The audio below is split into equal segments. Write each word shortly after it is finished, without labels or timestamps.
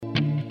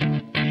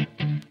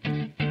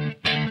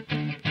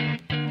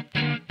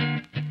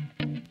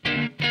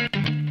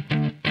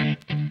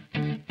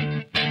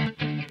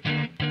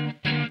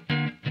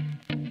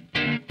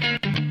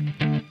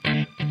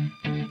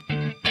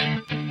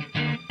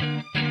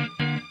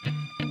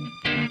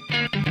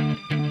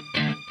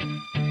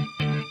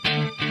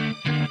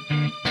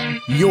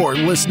You're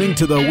listening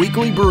to The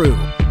Weekly Brew.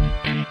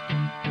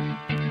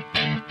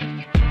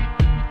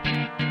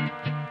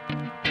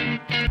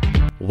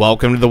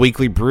 Welcome to The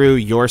Weekly Brew,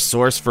 your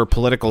source for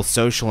political,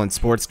 social, and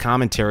sports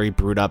commentary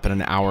brewed up in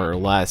an hour or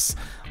less.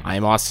 I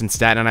am Austin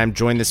Staton, and I'm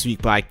joined this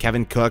week by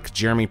Kevin Cook,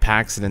 Jeremy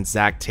Paxton, and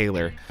Zach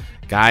Taylor.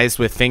 Guys,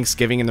 with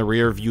Thanksgiving in the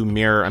rearview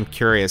mirror, I'm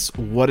curious,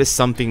 what is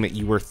something that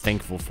you were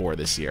thankful for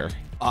this year?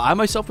 I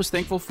myself was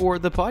thankful for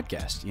the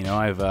podcast. You know,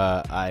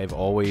 I've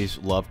always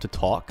loved to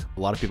talk. A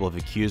lot of people have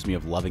accused me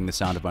of loving the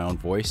sound of my own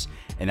voice,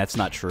 and that's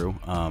not true.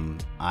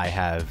 I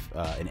have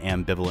an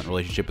ambivalent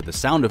relationship with the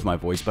sound of my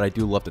voice, but I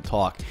do love to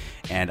talk,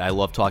 and I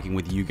love talking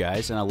with you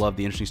guys, and I love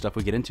the interesting stuff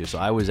we get into. So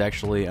I was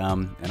actually,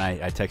 and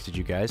I texted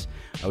you guys,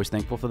 I was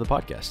thankful for the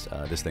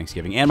podcast this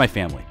Thanksgiving, and my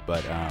family,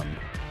 but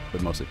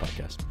mostly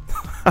podcast.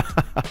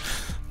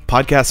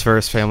 Podcast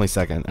first, family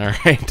second. All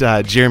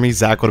right, Jeremy,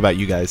 Zach, what about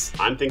you guys?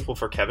 I'm thankful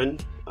for Kevin.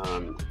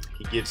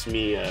 He gives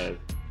me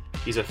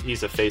he's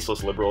a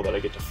faceless liberal that I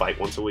get to fight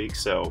once a week,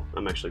 so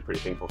I'm actually pretty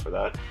thankful for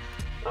that.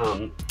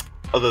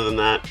 Other than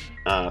that,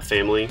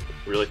 family,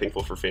 really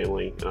thankful for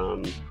family.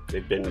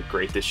 They've been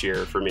great this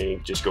year for me,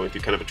 just going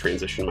through kind of a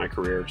transition in my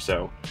career.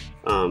 So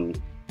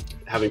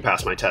having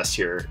passed my test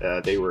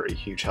here, they were a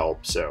huge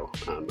help. So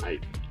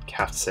I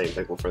have to say I'm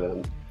thankful for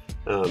them.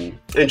 And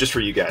just for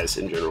you guys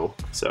in general.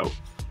 So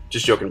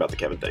just joking about the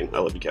Kevin thing. I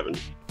love you, Kevin.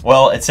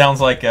 Well, it sounds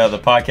like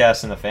the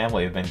podcast and the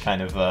family have been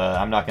kind of.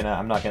 I'm not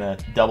gonna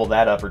double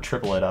that up or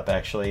triple it up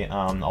actually.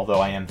 Although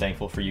I am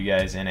thankful for you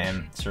guys and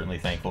am certainly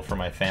thankful for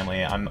my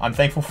family. I'm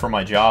thankful for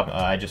my job.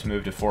 I just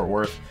moved to Fort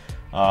Worth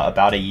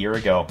about a year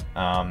ago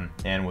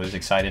and was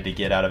excited to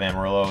get out of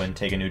Amarillo and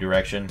take a new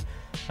direction,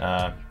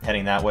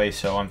 heading that way.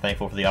 So I'm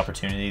thankful for the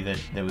opportunity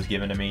that was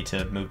given to me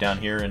to move down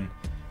here and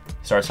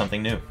start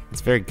something new.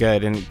 It's very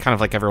good, and kind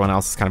of like everyone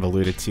else has kind of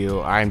alluded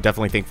to, I'm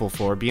definitely thankful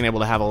for being able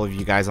to have all of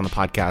you guys on the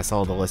podcast,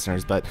 all the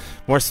listeners, but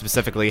more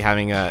specifically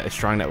having a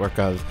strong network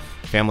of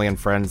family and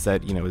friends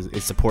that, you know,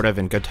 is supportive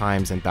in good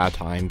times and bad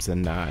times,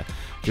 and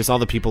just all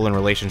the people and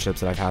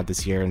relationships that I've had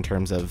this year in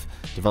terms of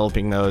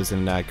developing those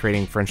and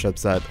creating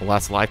friendships that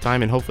last a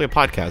lifetime, and hopefully a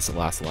podcast that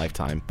lasts a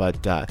lifetime. But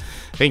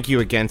thank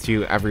you again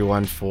to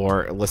everyone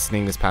for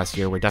listening this past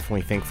year. We're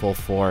definitely thankful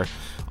for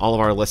all of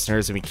our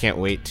listeners, and we can't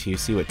wait to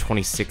see what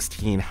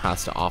 2016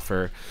 has to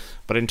offer.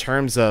 But in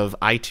terms of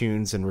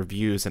iTunes and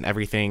reviews and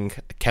everything,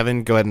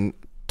 Kevin, go ahead and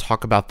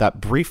talk about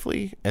that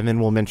briefly, and then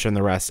we'll mention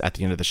the rest at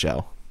the end of the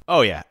show.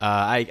 Oh, yeah.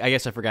 I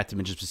guess I forgot to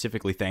mention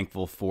specifically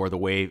thankful for the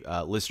way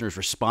listeners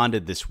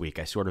responded this week.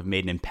 I sort of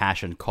made an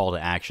impassioned call to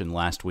action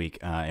last week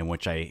in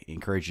which I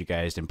implored you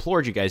guys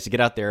to get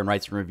out there and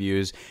write some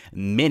reviews.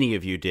 Many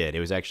of you did. It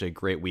was actually a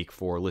great week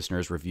for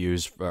listeners'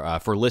 reviews,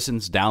 for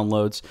listens,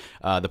 downloads.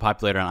 The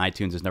popularity on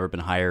iTunes has never been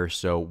higher,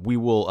 so we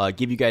will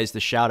give you guys the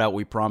shout-out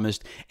we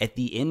promised at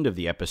the end of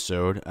the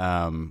episode,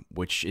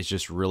 which is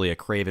just really a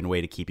craven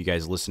way to keep you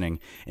guys listening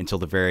until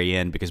the very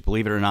end, because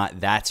believe it or not,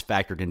 that's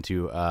factored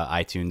into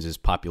iTunes'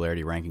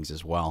 popularity rankings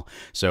as well.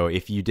 So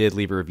if you did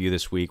leave a review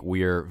this week,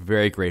 we are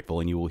very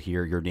grateful, and you will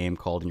hear your name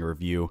called in your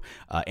review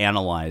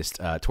analyzed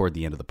toward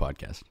the end of the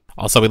podcast.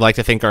 Also, we'd like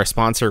to thank our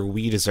sponsor,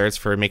 We Desserts,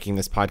 for making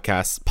this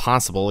podcast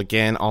possible.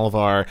 Again, all of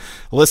our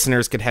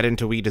listeners could head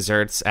into We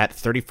Desserts at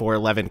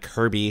 3411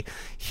 Kirby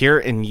here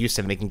in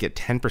Houston. They can get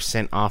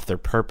 10% off their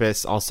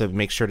purpose. Also,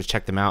 make sure to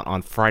check them out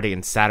on Friday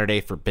and Saturday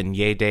for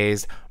beignet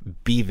days.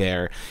 Be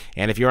there.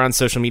 And if you're on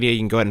social media, you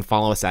can go ahead and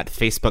follow us at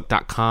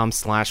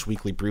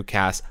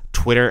facebook.com/weeklybrewcast,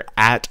 Twitter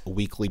at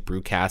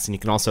weeklybrewcast, and you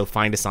can also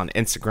find us on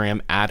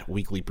Instagram at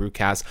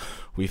weeklybrewcast.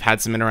 We've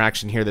had some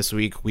interaction here this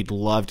week. We'd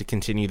love to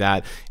continue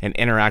that and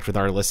interact with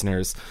our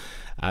listeners.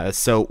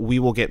 So we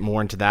will get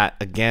more into that,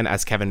 again,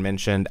 as Kevin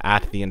mentioned,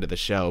 at the end of the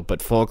show.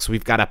 But folks,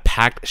 we've got a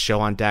packed show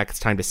on deck. It's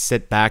time to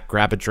sit back,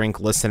 grab a drink,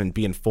 listen, and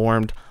be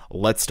informed.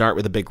 Let's start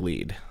with a big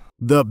lead.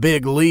 The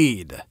big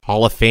lead.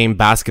 Hall of Fame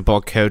basketball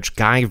coach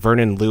Guy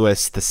Vernon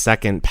Lewis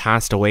II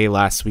passed away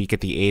last week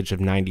at the age of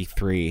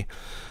 93.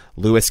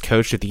 Lewis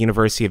coached at the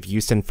University of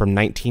Houston from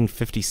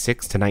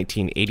 1956 to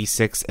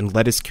 1986 and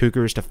led his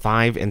Cougars to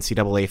 5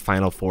 NCAA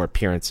Final Four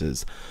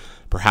appearances.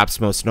 Perhaps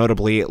most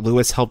notably,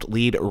 Lewis helped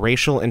lead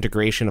racial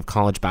integration of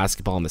college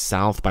basketball in the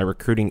South by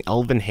recruiting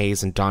Elvin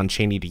Hayes and Don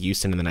Chaney to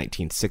Houston in the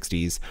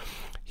 1960s.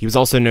 He was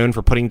also known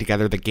for putting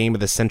together the game of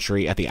the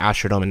century at the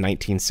Astrodome in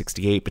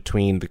 1968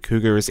 between the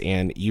Cougars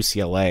and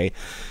UCLA.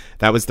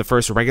 That was the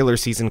first regular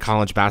season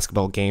college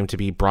basketball game to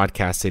be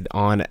broadcasted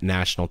on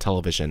national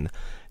television.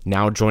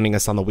 Now joining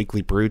us on the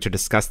Weekly Brew to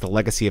discuss the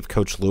legacy of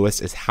Coach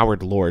Lewis is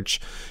Howard Lorch,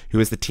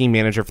 who is the team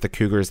manager for the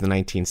Cougars in the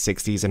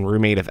 1960s and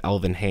roommate of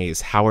Elvin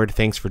Hayes. Howard,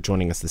 thanks for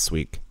joining us this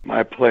week.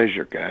 My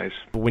pleasure, guys.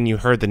 When you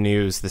heard the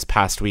news this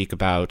past week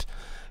about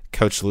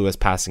Coach Lewis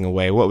passing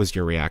away, what was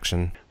your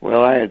reaction?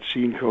 Well, I had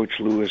seen Coach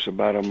Lewis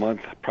about a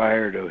month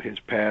prior to his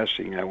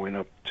passing. I went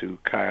up to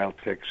Kyle,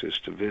 Texas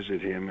to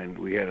visit him, and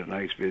we had a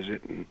nice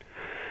visit, and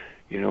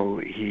you know,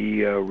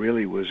 he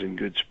really was in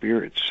good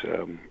spirits.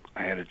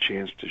 I had a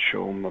chance to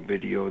show him a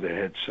video that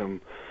had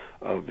some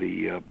of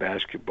the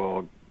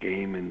basketball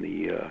game in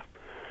the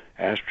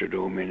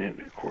Astrodome in it.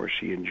 Of course,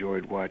 he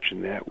enjoyed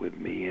watching that with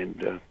me,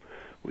 and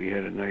we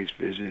had a nice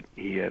visit.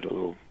 He had a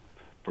little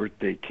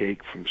birthday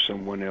cake from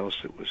someone else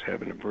that was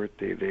having a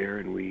birthday there,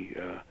 and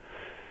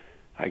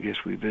I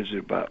guess we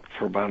visited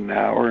for about an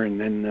hour, and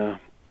then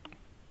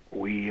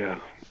we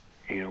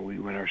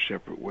went our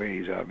separate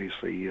ways.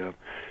 Obviously, the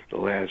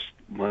last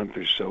month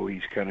or so,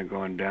 he's kind of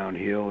gone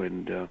downhill,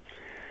 and of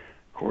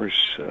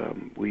course,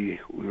 we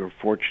were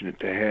fortunate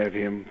to have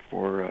him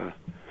for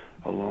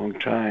a long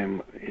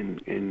time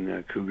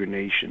in Cougar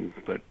Nation,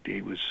 but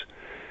he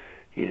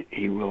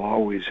will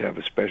always have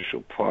a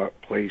special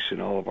place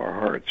in all of our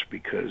hearts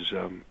because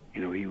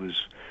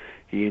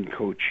he and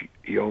Coach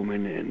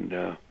Yeoman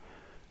and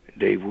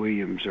Dave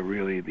Williams are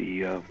really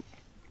the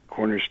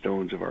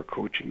cornerstones of our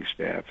coaching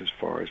staff as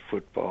far as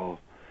football,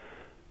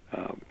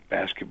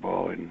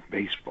 basketball, and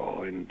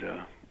baseball, and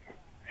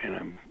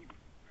I'm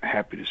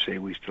happy to say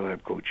we still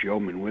have Coach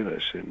Yeoman with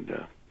us.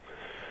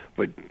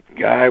 But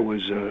Guy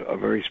was a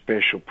very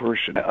special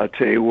person. I'll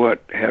tell you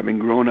what, having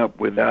grown up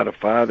without a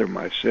father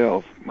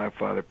myself, my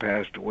father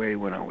passed away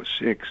when I was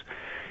 6.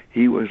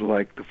 He was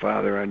like the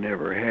father I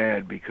never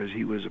had because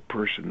he was a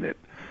person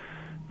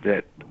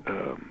that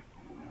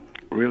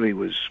really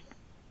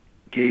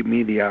gave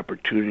me the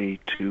opportunity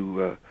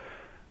to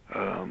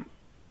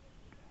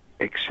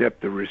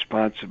accept the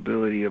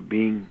responsibility of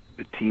being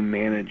the team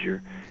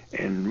manager,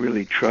 and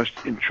really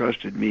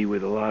entrusted me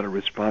with a lot of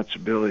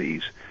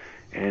responsibilities,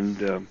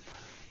 and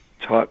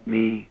taught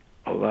me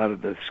a lot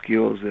of the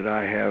skills that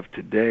I have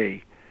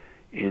today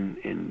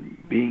in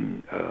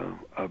being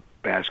a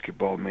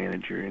basketball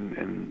manager,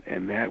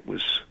 and that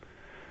was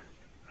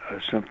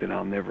something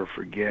I'll never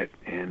forget.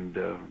 And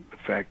the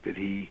fact that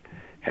he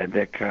had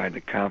that kind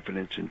of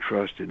confidence and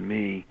trust in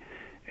me,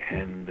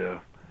 and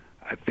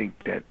I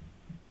think that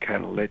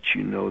kind of lets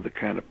you know the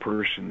kind of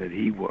person that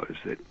he was,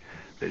 that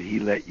he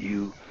let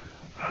you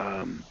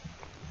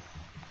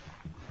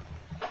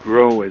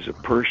grow as a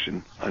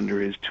person under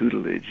his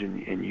tutelage,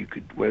 and you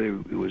could, whether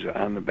it was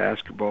on the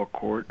basketball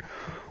court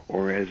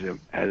or as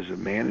a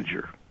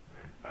manager.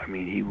 I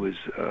mean, he was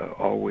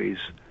always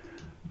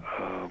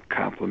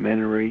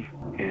complimentary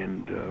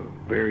and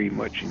very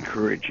much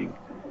encouraging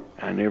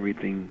on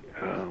everything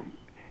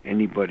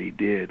anybody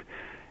did.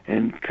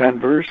 And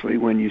conversely,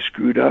 when you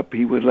screwed up,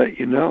 he would let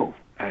you know.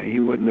 He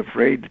wasn't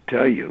afraid to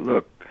tell you,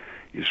 look,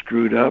 you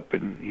screwed up,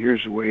 and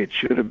here's the way it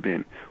should have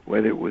been,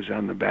 whether it was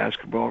on the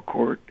basketball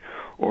court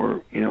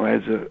or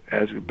as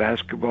a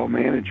basketball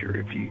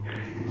manager.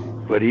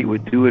 But he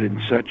would do it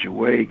in such a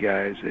way,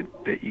 guys,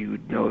 that you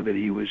would know that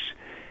it was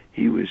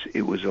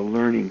a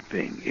learning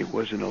thing. It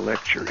wasn't a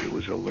lecture. It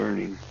was a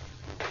learning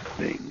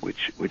thing,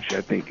 which I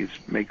think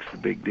makes the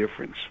big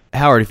difference.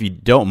 Howard, if you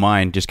don't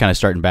mind, just kind of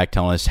starting back,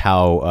 telling us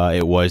how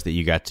it was that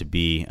you got to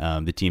be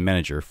the team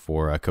manager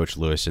for Coach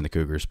Lewis and the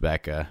Cougars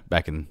back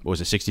in, what was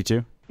it,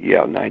 62?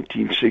 Yeah,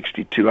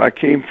 1962. I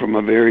came from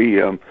a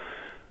very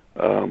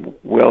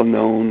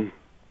well-known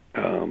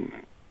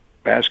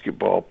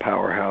basketball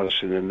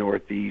powerhouse in the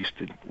Northeast.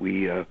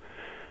 We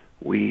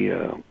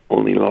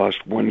only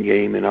lost one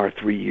game in our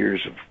 3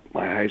 years of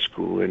my high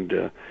school,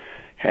 and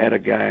had a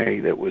guy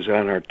that was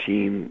on our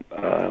team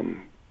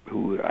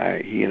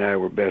he and I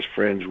were best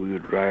friends. We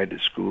would ride to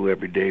school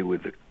every day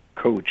with the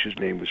coach. His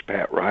name was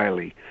Pat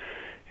Riley,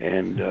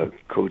 and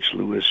Coach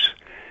Lewis,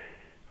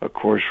 of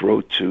course,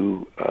 wrote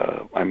to,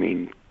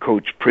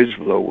 Coach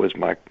Prislow was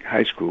my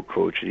high school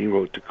coach, and he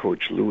wrote to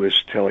Coach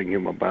Lewis telling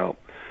him about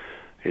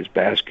his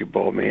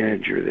basketball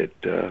manager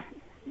that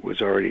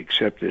was already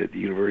accepted at the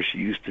University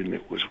of Houston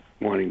that was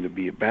wanting to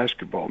be a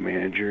basketball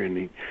manager,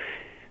 and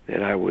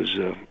that I was,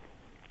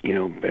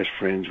 best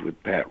friends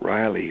with Pat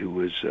Riley, who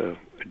was a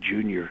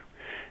junior.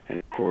 And,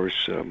 of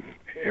course,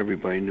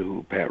 everybody knew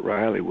who Pat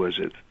Riley was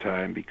at the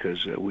time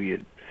because we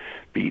had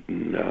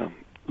beaten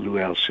Lou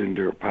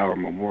Alcindor Power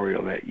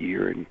Memorial that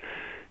year, and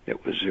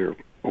that was their,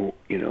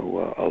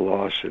 a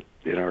loss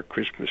in our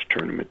Christmas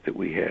tournament that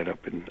we had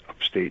up in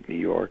upstate New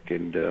York.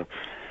 And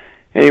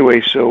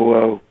anyway,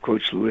 so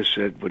Coach Lewis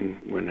said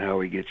when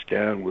Howie gets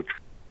down, we'll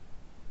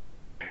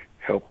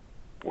help.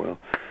 Well,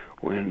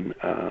 when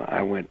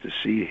I went to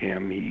see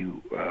him, he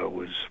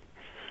was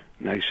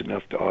nice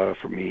enough to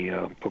offer me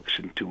books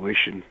and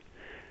tuition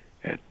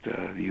at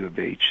the U of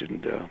H,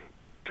 and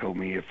told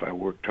me if I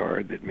worked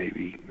hard that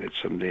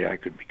someday I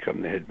could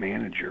become the head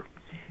manager,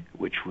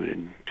 which would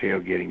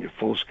entail getting a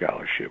full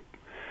scholarship.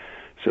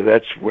 So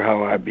that's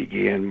how I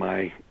began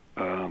my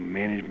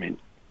management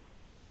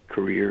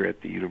career at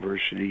the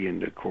university.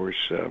 And of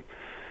course,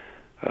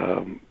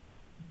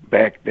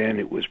 back then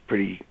it was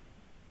pretty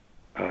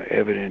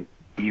evident,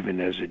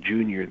 even as a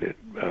junior, that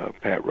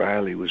Pat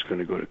Riley was going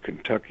to go to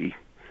Kentucky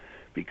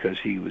because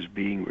he was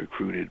being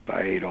recruited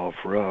by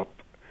Adolph Rupp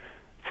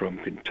from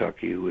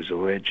Kentucky, who was a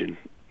legend,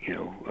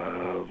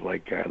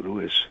 like Guy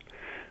Lewis,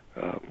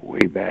 way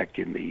back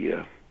in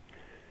the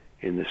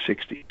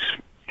 60s.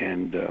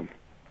 And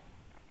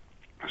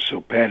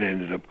so Pat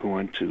ended up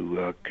going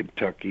to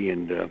Kentucky,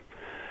 and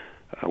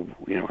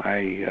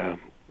I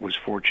was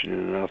fortunate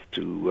enough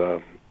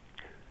to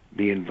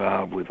be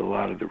involved with a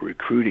lot of the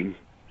recruiting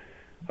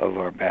of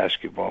our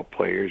basketball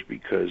players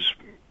because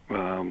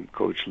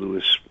Coach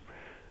Lewis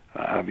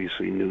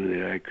obviously knew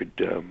that I could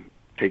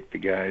take the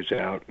guys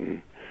out,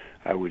 and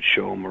I would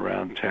show them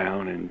around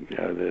town and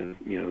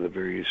the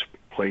various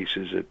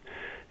places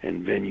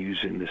and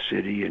venues in the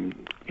city,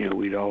 and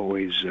we'd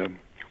always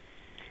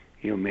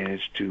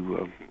manage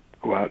to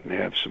go out and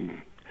have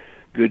some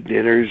good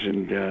dinners,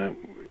 and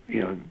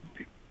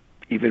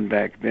even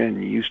back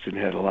then Houston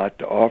had a lot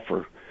to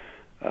offer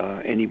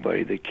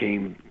anybody that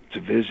came to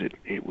visit.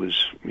 It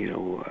was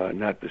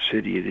not the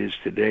city it is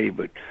today,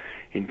 but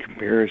in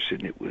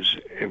comparison it was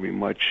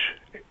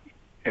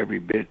every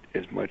bit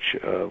as much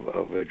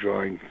of a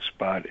drawing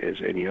spot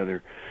as any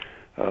other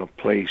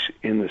place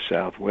in the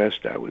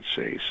Southwest, I would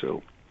say.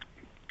 So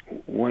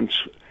once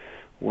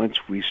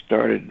we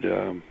started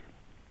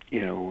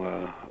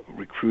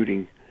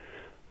recruiting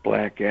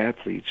black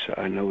athletes,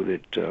 I know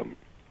that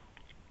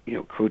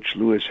Coach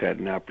Lewis had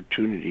an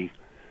opportunity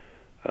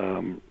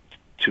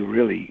to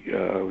really,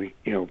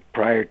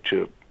 prior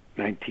to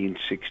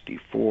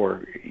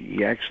 1964,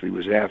 he actually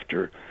was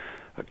after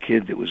a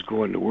kid that was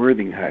going to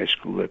Worthing High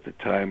School at the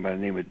time by the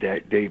name of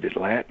David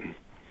Lattin.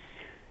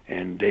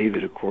 And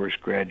David, of course,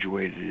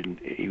 graduated, and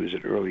he was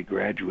an early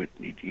graduate.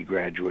 He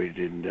graduated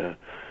in,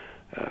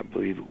 I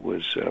believe it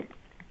was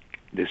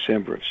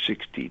December of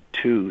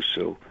 62,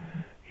 so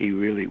he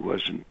really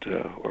wasn't,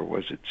 or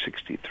was it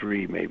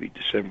 63, maybe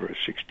December of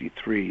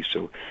 63,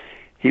 so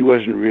he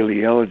wasn't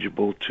really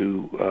eligible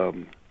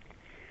to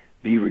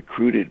be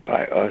recruited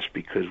by us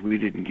because we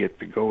didn't get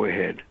the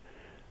go-ahead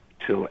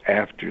till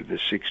after the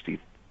 63,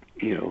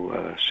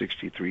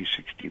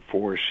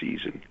 64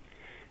 season.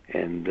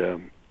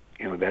 And,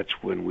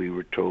 that's when we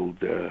were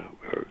told,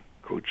 or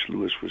Coach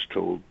Lewis was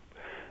told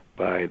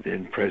by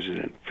then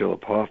President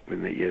Philip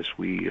Hoffman that, yes,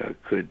 we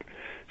could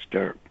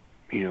start,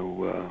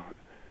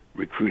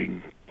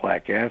 recruiting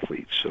black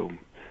athletes. So,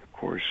 of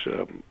course,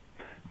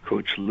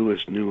 Coach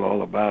Lewis knew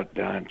all about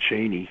Don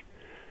Chaney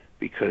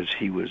because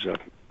he was a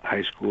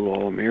high school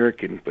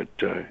All-American, but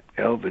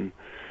Elvin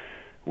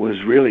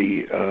was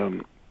really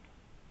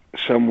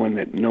someone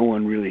that no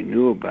one really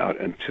knew about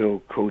until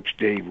Coach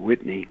Dave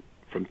Whitney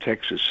from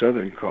Texas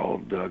Southern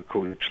called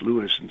Coach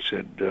Lewis and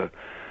said,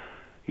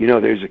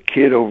 there's a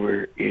kid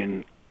over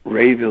in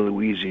Rayville,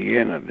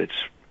 Louisiana that's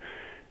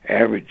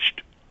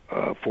averaged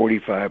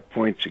 45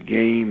 points a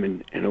game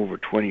and over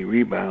 20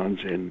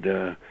 rebounds,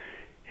 and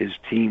his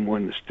team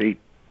won the state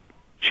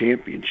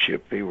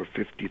championship. They were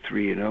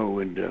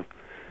 53-0, and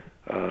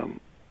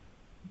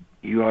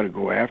you ought to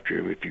go after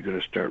him if you're going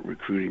to start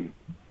recruiting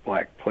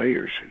black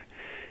players.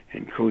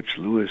 And Coach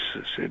Lewis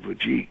said, well,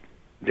 gee,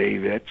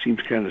 Dave, that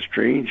seems kind of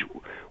strange.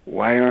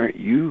 Why aren't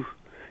you,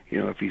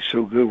 if he's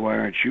so good, why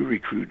aren't you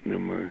recruiting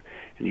him? And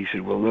he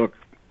said, well, look,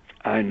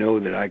 I know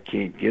that I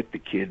can't get the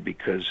kid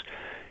because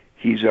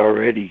he's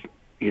already,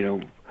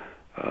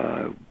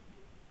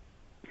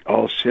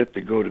 all set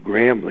to go to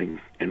Grambling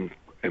and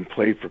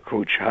play for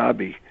Coach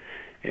Hobby.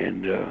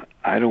 And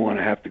I don't want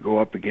to have to go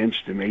up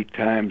against him 8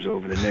 times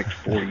over the next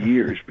 4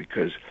 years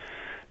because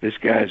this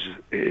guy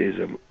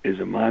is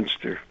a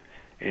monster.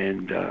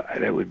 And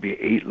that would be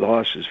 8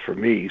 losses for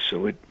me.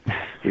 So it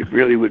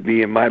really would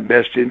be in my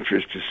best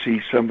interest to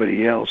see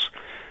somebody else,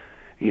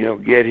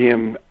 get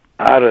him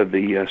out of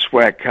the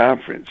SWAC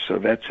conference. So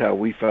that's how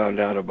we found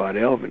out about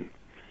Elvin.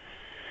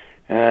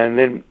 And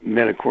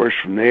then of course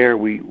from there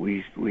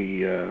we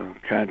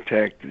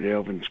contacted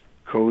Elvin's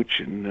coach,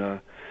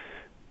 and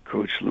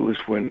Coach Lewis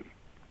went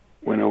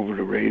over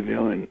to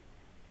Rayville,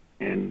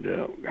 and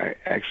I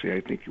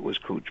think it was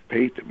Coach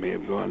Pate that may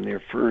have gone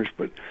there first.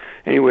 But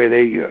anyway,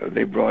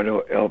 they brought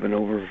Elvin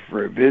over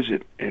for a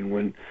visit, and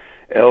when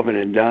Elvin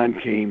and Don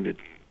came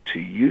to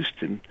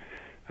Houston,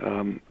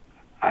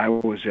 I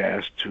was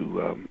asked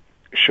to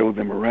show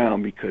them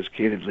around because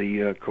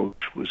candidly,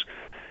 Coach was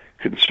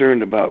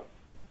concerned about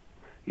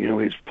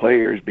his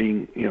players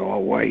being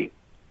all white,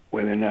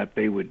 whether or not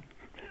they would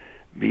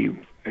be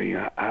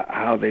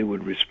how they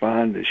would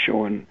respond to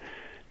showing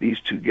these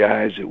 2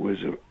 guys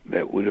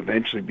that would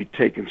eventually be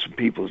taking some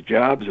people's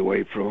jobs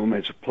away from them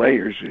as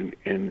players,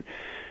 and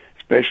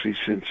especially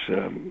since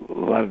a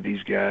lot of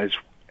these guys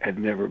had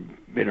never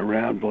been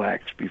around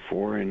blacks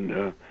before.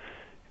 And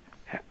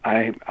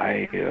I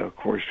of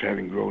course,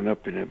 having grown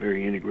up in a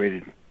very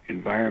integrated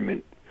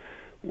environment,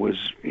 was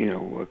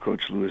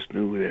Coach Lewis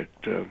knew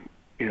that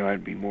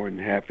I'd be more than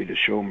happy to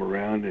show them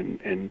around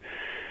and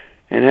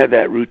had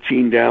that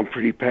routine down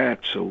pretty pat.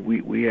 So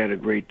we had a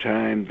great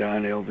time,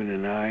 Don, Elvin,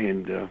 and I,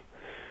 and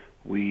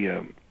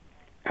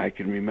I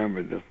can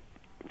remember the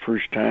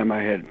first time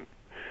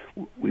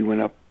we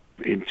went up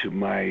into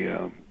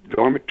my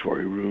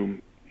dormitory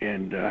room,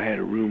 and I had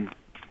a room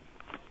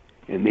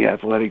in the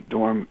athletic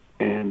dorm,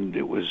 and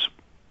it was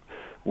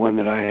one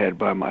that I had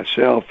by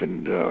myself,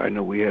 and I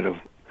know we had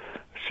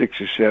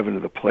 6 or 7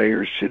 of the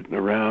players sitting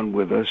around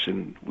with us,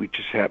 and we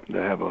just happened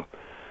to have a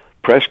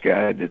press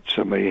guide that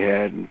somebody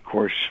had, and of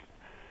course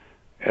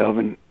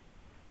Elvin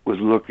was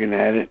looking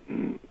at it,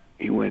 and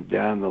he went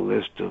down the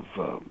list of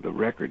the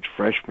records,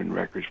 freshman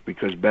records,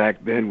 because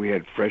back then we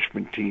had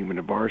freshman team and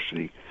a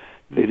varsity.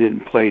 They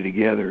didn't play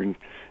together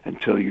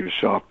until your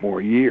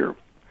sophomore year.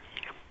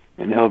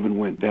 And Elvin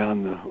went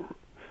down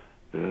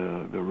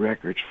the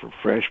records for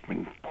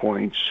freshman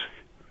points,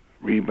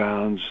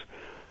 rebounds,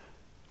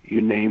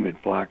 you name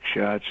it, block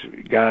shots.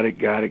 Got it.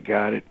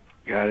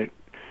 He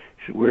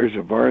said, "Where's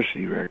the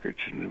varsity records?"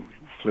 And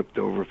flipped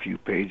over a few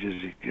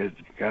pages. He said,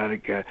 got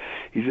it.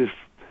 He says,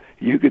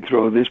 "You could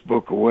throw this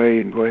book away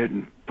and go ahead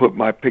and put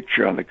my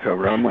picture on the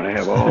cover. I'm going to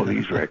have all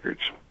these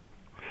records."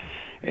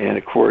 And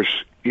of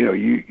course,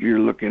 you're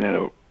looking at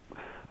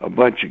a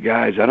bunch of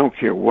guys. I don't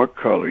care what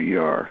color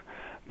you are,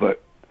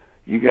 but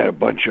you got a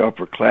bunch of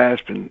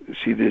upperclassmen.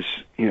 See this,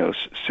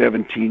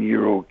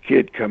 17-year-old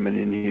kid coming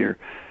in here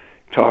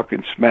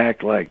talking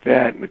smack like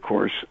that, and of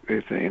course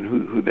they're saying,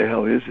 who the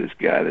hell is this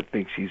guy that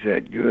thinks he's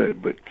that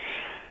good? But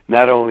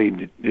not only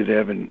did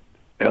Elvin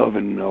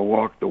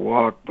walk the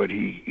walk, but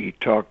he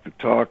talked the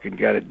talk and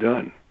got it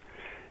done.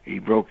 He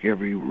broke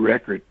every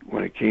record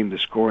when it came to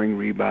scoring,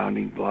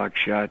 rebounding, block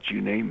shots, you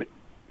name it.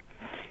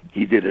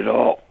 He did it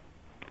all.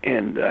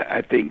 And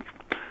I think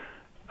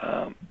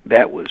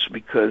that was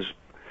because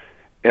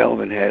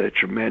Elvin had a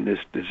tremendous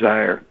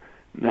desire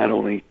not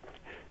only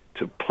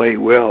to play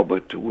well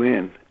but to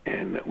win.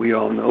 And we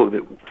all know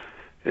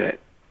that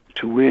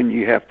to win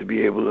you have to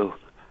be able to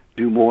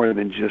do more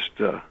than just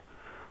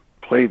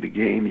play the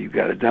game. You've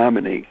got to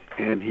dominate,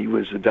 and he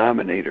was a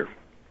dominator.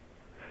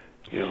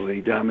 He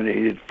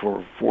dominated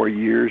for 4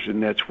 years,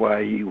 and that's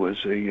why he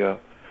was a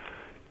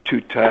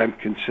two-time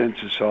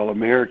consensus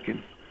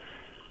All-American,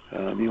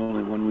 the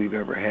only one we've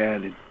ever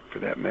had, for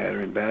that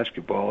matter, in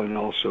basketball, and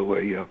also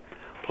a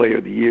Player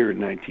of the Year in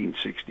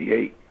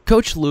 1968.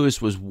 Coach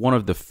Lewis was one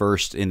of the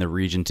first in the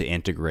region to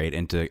integrate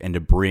and to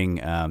bring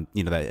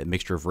that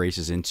mixture of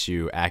races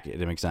into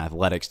academics and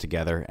athletics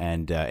together,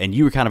 and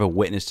you were kind of a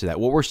witness to that.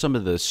 What were some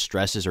of the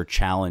stresses or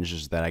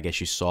challenges that I guess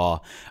you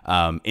saw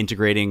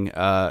integrating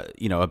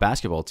a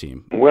basketball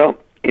team? Well,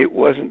 it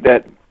was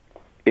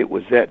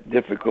that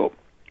difficult,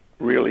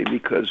 really,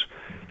 because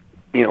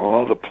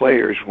all the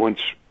players,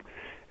 once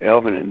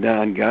Elvin and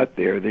Don got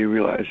there, they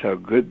realized how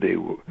good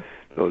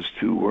those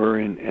two were,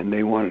 and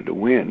they wanted to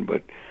win.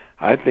 But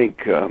I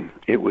think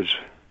it was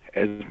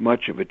as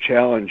much of a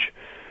challenge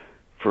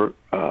for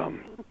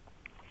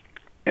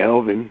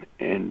Elvin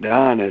and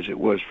Don as it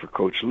was for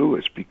Coach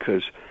Lewis,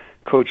 because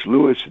Coach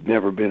Lewis had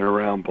never been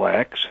around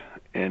blacks,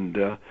 and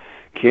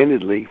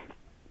candidly,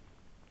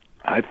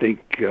 I think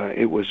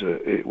it was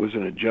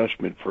an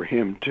adjustment for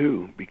him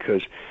too,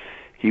 because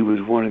he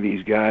was one of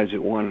these guys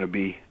that wanted to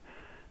be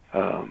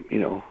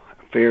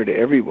fair to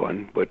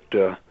everyone, but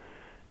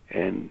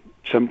and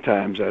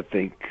sometimes I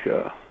think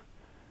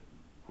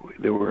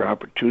there were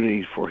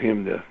opportunities for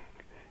him to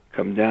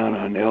come down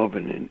on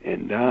Elvin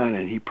and Don,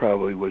 and he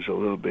probably was a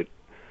little bit,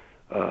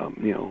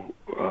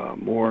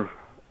 more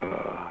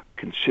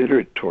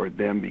considerate toward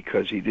them,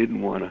 because he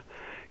didn't want to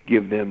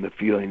give them the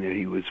feeling that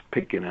he was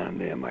picking on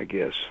them. I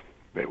guess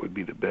that would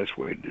be the best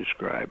way to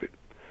describe it.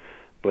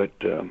 But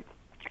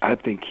I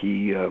think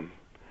he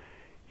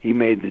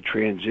made the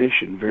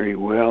transition very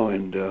well,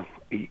 and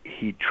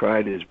he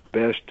tried his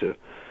best to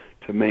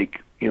make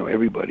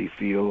everybody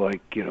feel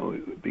like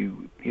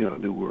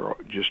they were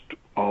just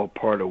all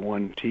part of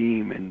one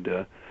team,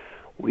 and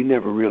we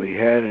never really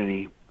had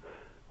any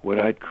what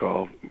I'd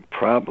call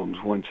problems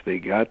once they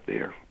got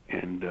there.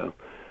 And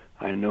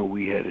I know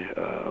we had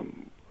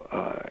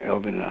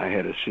Elvin and I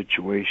had a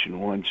situation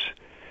once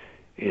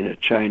in a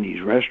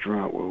Chinese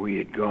restaurant where we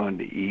had gone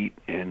to eat,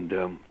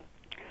 and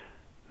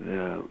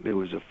there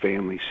was a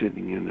family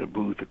sitting in the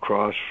booth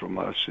across from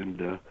us,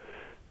 and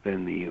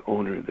then the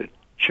owner of the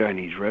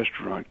Chinese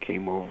restaurant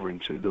came over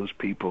and said, "Those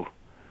people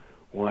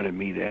wanted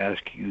me to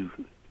ask you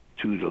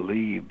two to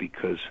leave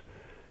because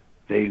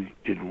they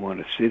didn't want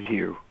to sit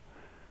here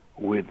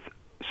with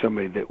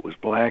somebody that was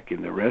black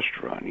in the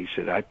restaurant." He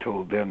said, "I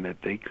told them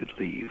that they could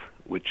leave,"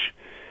 which,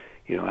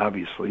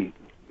 obviously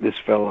this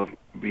fellow,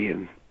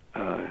 being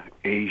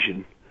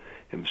Asian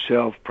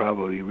himself,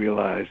 probably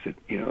realized that,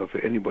 if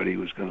anybody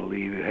was going to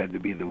leave, it had to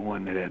be the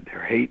one that had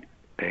their hate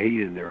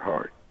in their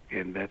heart,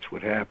 and that's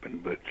what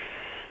happened. But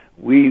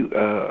we,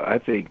 I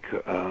think,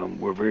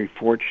 we're very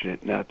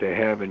fortunate not to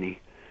have any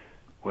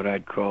what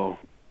I'd call,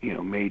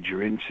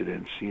 major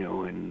incidents,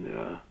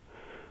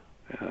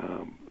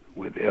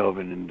 with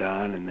Elvin and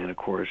Don. And then, of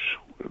course,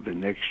 the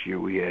next year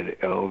we had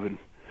Elvin,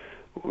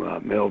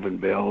 Melvin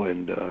Bell,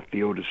 and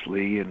Theodis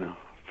Lee, and a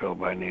fellow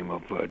by the name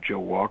of Joe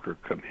Walker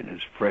come in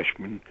as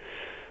freshmen.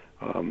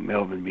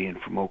 Melvin being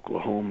from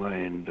Oklahoma,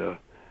 and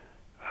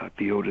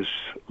Theodis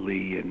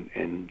Lee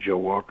and Joe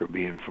Walker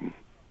being from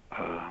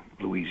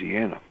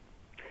Louisiana.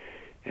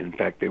 In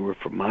fact, they were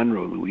from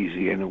Monroe,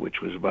 Louisiana,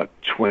 which was about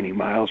 20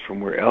 miles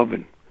from where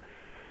Elvin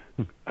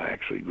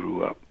actually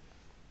grew up.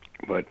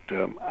 But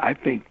I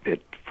think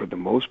that for the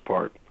most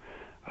part,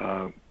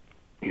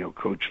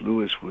 Coach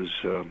Lewis was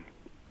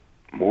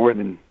more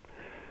than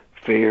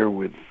fair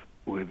with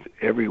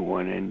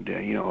everyone, and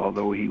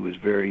although he was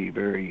very,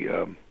 very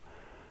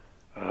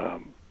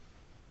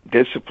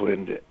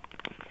disciplined at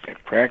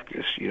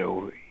practice. He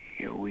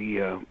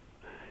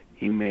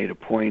made a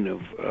point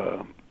of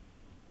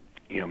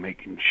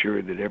making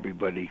sure that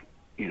everybody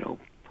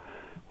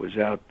was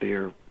out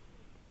there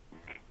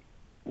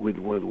with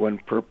one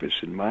purpose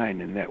in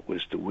mind, and that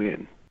was to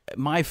win.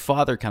 My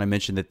father kind of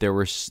mentioned that there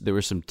was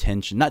some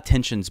tension, not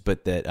tensions,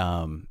 but that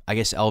I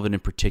guess Elvin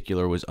in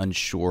particular was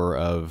unsure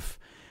of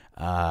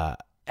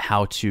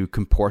how to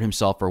comport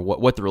himself, or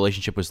what the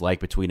relationship was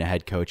like between a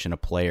head coach and a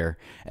player.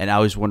 And I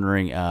was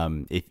wondering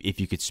if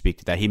you could speak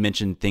to that. He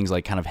mentioned things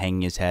like kind of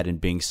hanging his head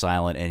and being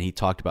silent, and he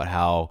talked about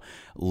how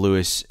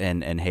Lewis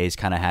and Hayes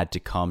kind of had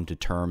to come to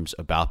terms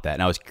about that.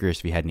 And I was curious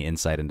if you had any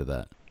insight into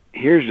that.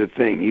 Here's the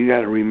thing. You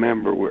got to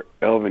remember where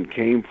Elvin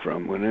came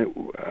from. When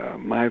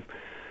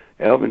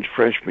Elvin's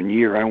freshman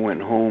year, I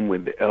went home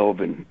with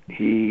Elvin.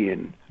 He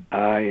and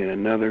I and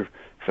another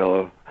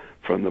fellow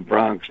from the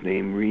Bronx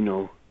named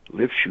Reno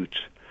Lifshutz,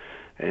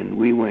 and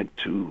we went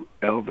to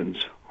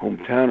Elvin's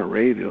hometown of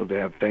Rayville to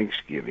have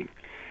Thanksgiving.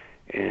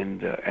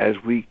 And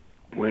as we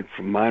went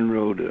from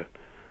Monroe to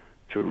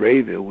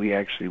Rayville, we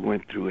actually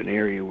went through an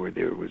area where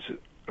there was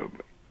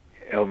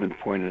Elvin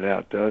pointed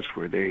out to us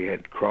where they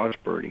had cross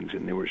burnings,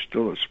 and there was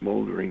still a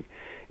smoldering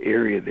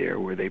area there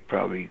where they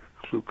probably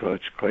Ku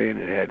Klux Klan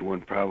had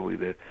one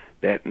probably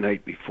that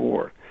night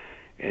before.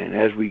 And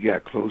as we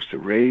got close to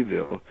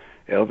Rayville,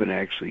 Elvin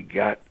actually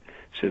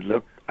said,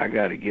 "Look, I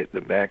got to get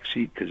in the back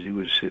seat," because he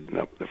was sitting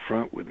up the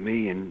front with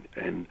me, and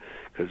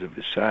because of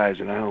his size,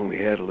 and I only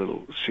had a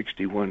little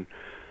 61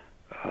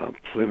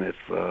 Plymouth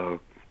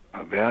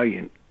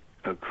Valiant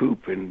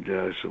coupe, and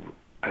so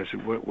I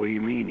said, "What do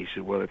you mean?" He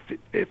said, "Well,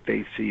 if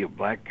they see a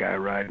black guy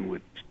riding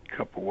with a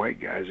couple white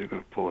guys, they're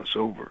going to pull us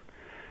over."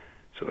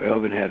 So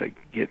Elvin had to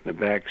get in the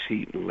back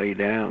seat and lay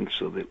down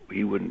so that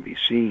he wouldn't be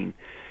seen,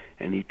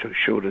 and he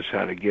showed us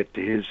how to get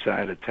to his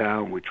side of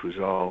town, which was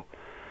all,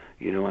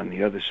 on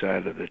the other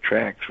side of the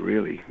tracks,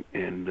 really,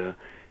 and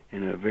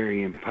in a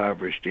very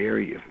impoverished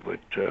area. But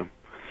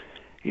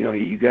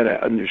you got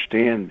to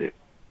understand that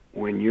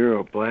when you're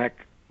a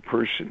black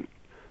person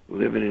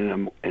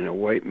living in a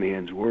white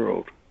man's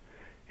world,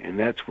 and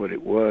that's what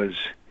it was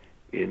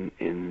in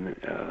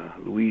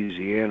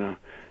Louisiana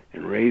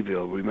and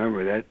Rayville.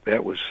 Remember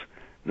that was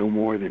no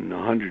more than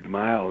 100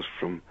 miles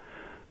from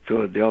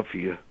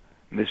Philadelphia,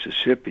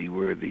 Mississippi,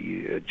 where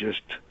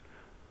just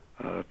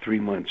 3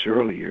 months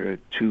earlier,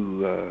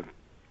 two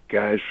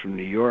guys from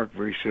New York,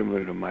 very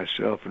similar to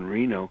myself and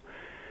Reno,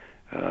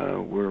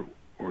 were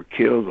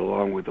killed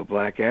along with a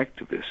black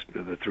activist.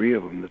 The three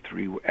of them, the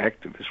three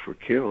activists, were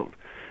killed.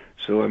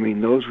 So I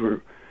mean, those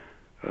were.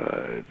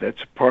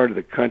 That's a part of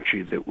the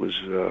country that was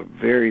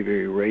very,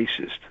 very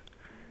racist,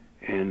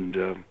 and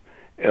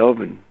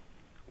Elvin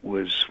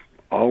was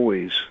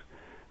always.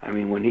 I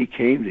mean, when he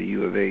came to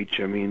U of H,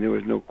 I mean, there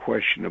was no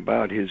question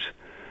about his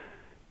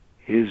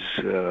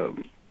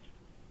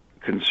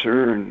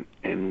concern,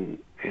 and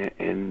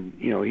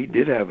he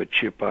did have a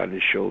chip on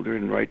his shoulder,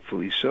 and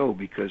rightfully so,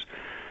 because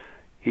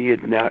he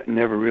had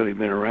never really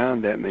been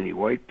around that many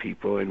white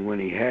people, and when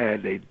he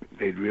had,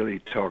 they'd really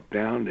talk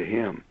down to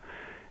him,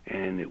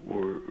 and it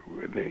were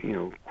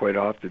quite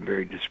often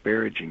very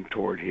disparaging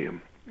toward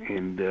him.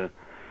 And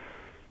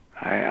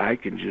I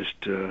can just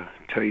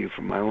tell you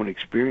from my own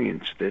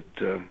experience that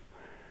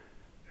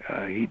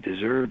he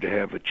deserved to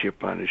have a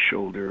chip on his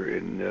shoulder,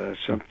 and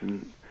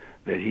something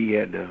that he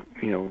had to,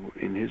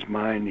 in his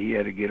mind, he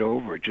had to get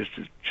over.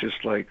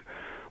 Just like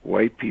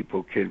white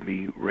people can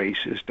be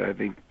racist, I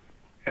think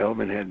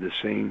Elvin had the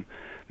same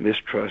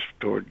mistrust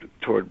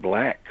toward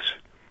blacks.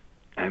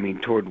 I mean,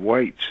 toward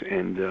whites,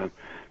 and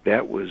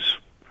that was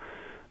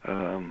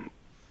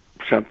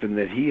something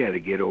that he had to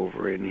get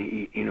over, and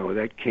he,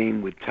 that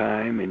came with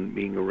time and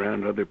being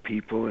around other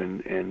people,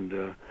 and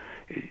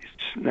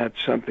it's not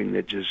something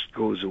that just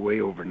goes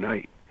away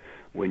overnight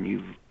when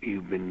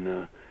you've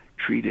been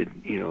treated,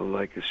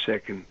 like a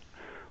second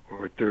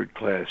or third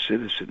class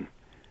citizen,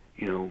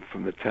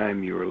 from the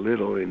time you were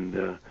little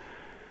and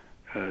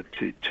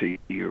to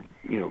you're,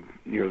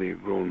 nearly a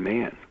grown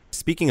man.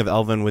 Speaking of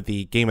Elvin, with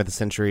the game of the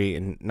century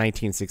in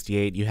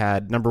 1968, you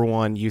had number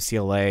 1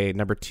 UCLA,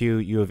 number 2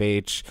 U of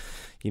H.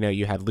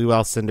 You had Lou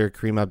Alcindor,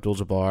 Kareem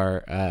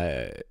Abdul-Jabbar,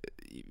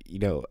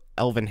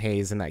 Elvin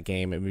Hayes in that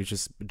game. It was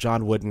just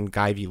John Wooden,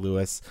 Guy V.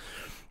 Lewis.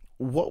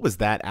 What was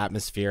that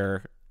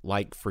atmosphere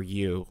like for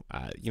you?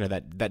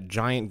 That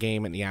giant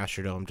game in the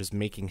Astrodome, just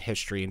making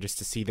history, and just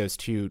to see those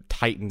two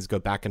titans go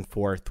back and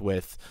forth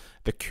with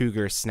the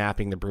Cougars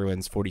snapping the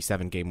Bruins'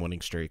 47-game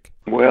winning streak.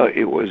 Well,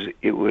 it was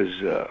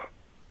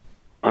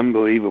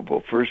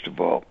unbelievable. First of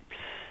all,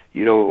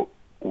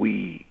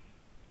 we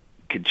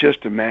could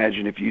just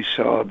imagine if you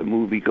saw the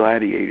movie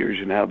Gladiators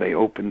and how they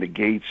opened the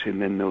gates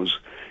and then those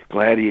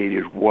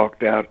gladiators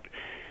walked out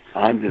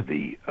onto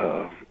the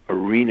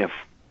arena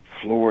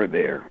floor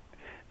there.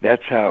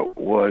 That's how it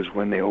was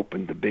when they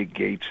opened the big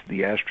gates of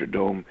the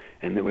Astrodome,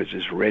 and there was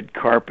this red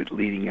carpet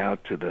leading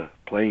out to the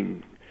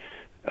playing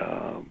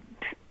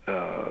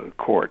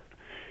court.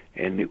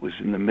 and it was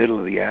in the middle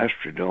of the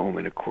Astrodome,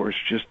 and of course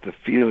just the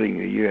feeling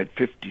that you had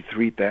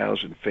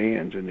 53,000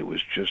 fans, and it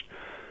was just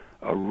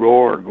a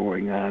roar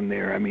going on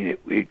there. I mean,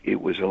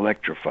 it was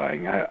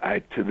electrifying.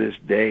 I to this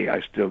day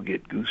I still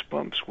get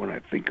goosebumps when I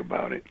think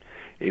about it.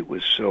 It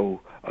was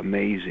so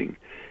amazing,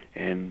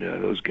 and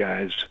those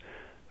guys,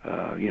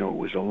 it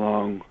was a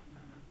long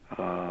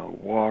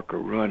walk or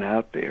run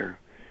out there,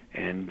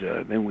 and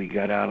then we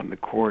got out on the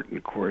court, and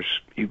of course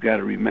you've got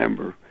to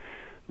remember,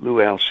 Lou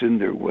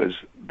Alcindor was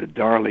the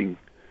darling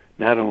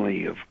not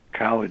only of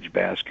college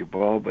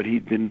basketball, but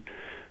he'd been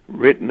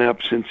written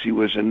up since he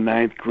was a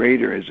ninth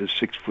grader as a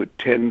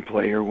 6'10"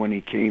 player when he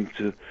came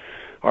to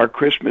our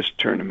Christmas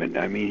tournament.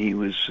 I mean, he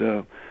was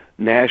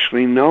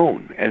nationally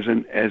known as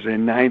a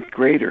ninth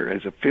grader,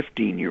 as a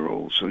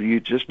 15-year-old. So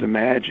you just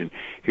imagine,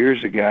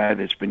 here's a guy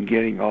that's been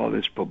getting all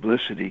this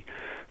publicity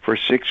for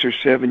 6 or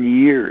 7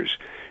 years.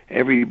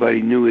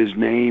 Everybody knew his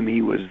name.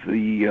 He was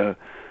the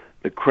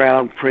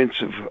crown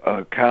prince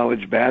of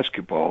college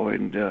basketball,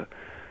 and the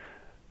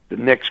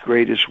next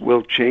greatest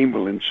Wilt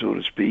Chamberlain, so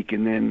to speak.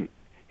 And then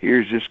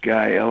here's this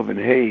guy, Elvin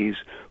Hayes,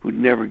 who'd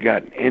never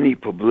gotten any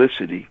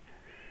publicity,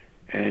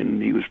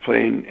 and he was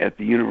playing at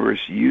the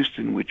University of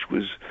Houston, which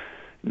was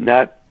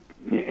not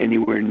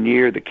anywhere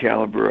near the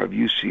caliber of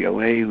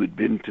UCLA, who'd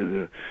been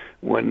to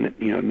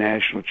the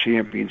national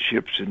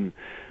championships, and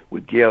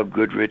with Gail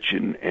Goodrich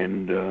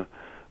and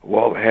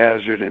Walt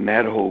Hazzard and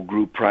that whole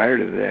group prior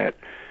to that.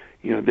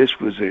 This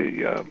was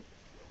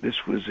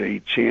a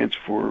chance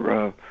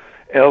for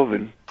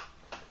Elvin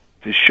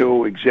to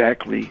show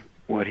exactly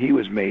what he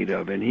was made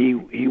of, and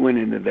he went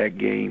into that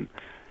game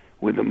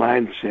with the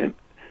mindset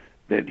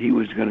that he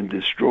was going to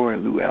destroy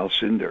Lou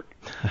Alcindor.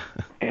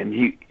 And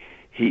he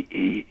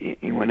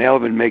when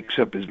Elvin makes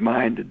up his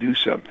mind to do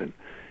something,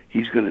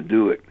 he's going to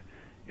do it.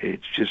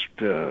 It's just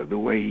the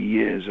way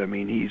he is. I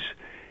mean,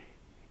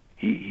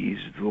 he's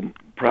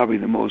probably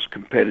the most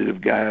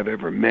competitive guy I've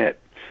ever met.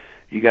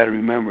 You got to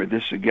remember,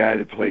 this is a guy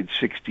that played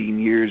 16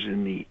 years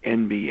in the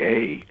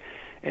NBA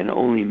and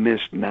only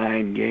missed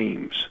 9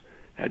 games.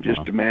 Now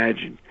just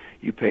imagine,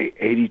 you play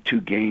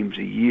 82 games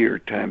a year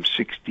times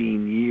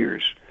 16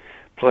 years,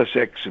 plus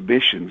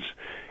exhibitions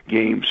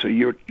games. So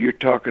you're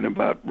talking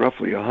about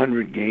roughly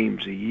 100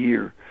 games a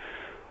year.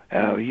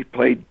 He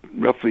played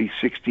roughly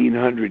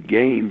 1,600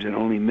 games and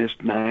only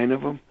missed 9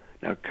 of them.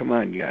 Now come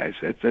on, guys,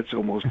 that's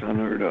almost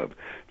unheard of.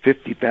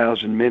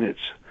 50,000 minutes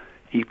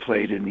he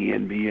played in the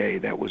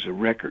NBA. That was a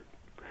record.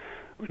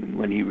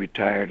 When he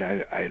retired,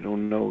 I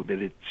don't know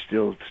that it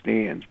still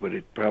stands, but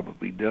it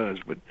probably does.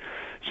 But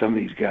some of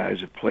these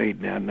guys have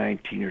played now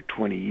 19 or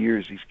 20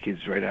 years, these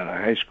kids right out of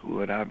high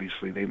school, and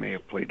obviously they may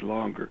have played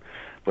longer.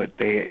 But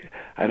I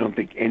don't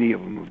think any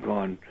of them have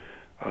gone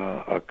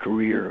a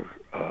career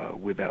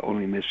without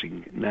only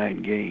missing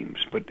 9 games.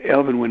 But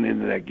Elvin went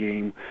into that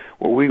game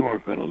where we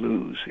weren't going to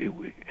lose.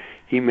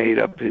 He made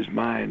up his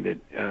mind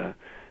that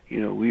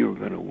we were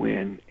going to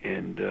win,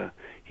 and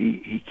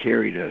he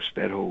carried us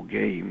that whole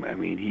game. I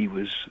mean, he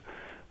was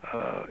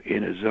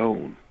in a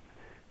zone,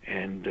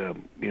 and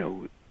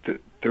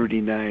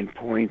 39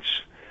 points,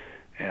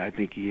 and I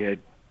think he had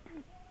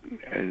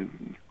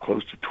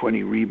close to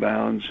 20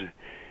 rebounds,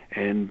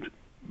 and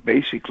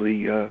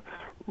basically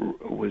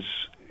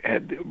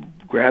had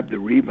grabbed the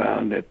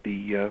rebound at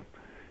the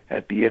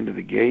end of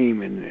the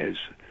game. And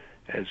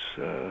as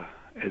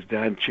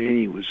Don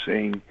Chaney was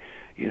saying,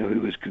 he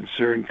was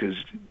concerned because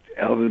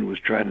Elvin was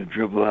trying to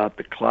dribble out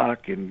the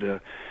clock, and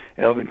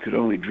Elvin could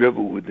only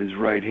dribble with his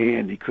right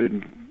hand. He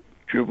couldn't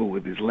dribble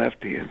with his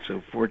left hand.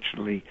 So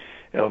fortunately,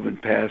 Elvin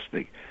passed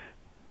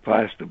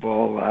the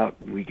ball out,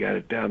 and we got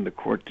it down the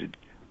court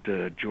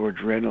to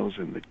George Reynolds,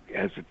 and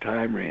as the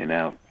time ran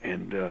out,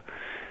 and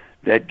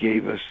that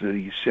gave us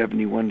the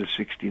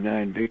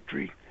 71-69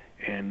 victory.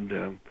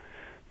 And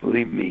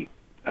believe me,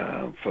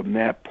 from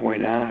that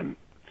point on,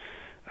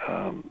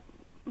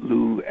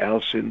 Lou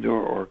Alcindor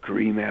or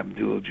Kareem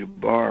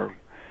Abdul-Jabbar,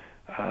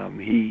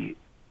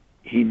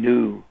 he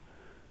knew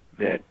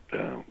that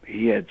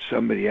he had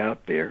somebody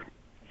out there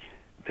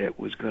that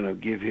was going to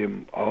give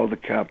him all the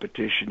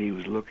competition he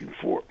was looking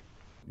for.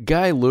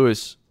 Guy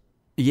Lewis,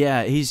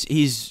 yeah,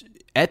 he's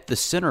at the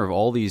center of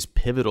all these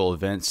pivotal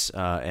events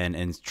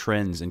and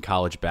trends in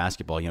college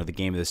basketball. The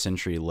game of the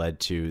century led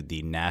to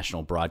the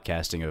national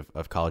broadcasting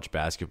of college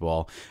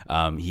basketball.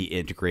 He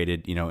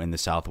integrated, in the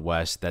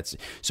Southwest.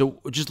 So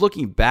just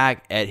looking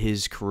back at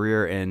his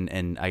career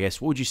and I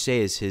guess, what would you say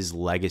is his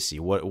legacy?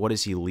 What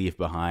does he leave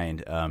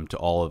behind to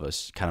all of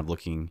us, kind of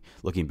looking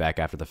back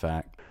after the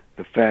fact?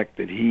 The fact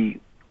that he,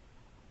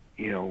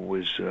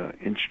 was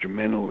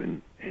instrumental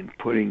in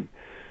putting,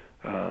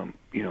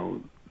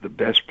 the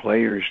best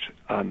players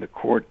on the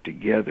court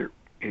together.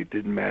 It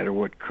didn't matter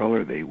what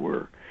color they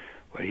were,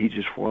 but he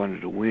just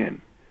wanted to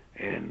win.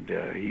 And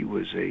he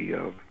was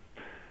a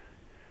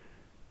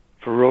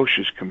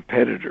ferocious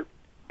competitor.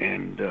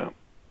 And,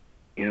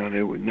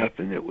 there was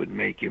nothing that would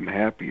make him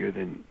happier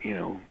than,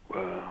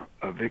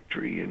 a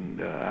victory,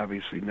 and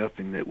obviously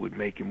nothing that would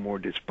make him more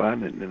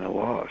despondent than a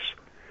loss.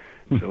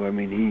 So, I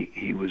mean,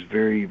 he was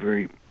very,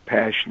 very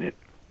passionate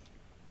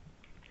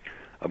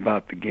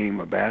about the game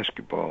of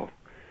basketball,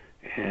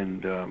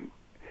 and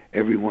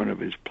every one of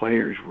his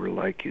players were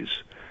like his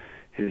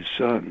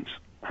sons.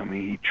 I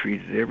mean, he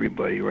treated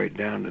everybody right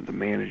down to the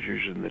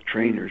managers and the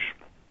trainers,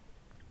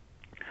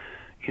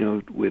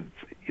 with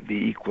the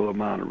equal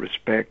amount of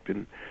respect.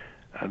 And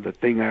the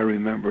thing I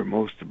remember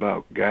most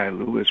about Guy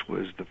Lewis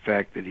was the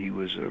fact that he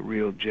was a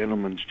real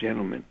gentleman's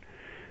gentleman.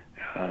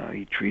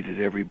 He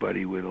treated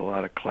everybody with a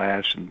lot of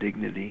class and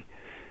dignity,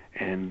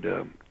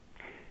 and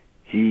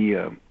he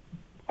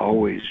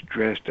always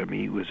dressed. I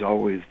mean, he was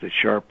always the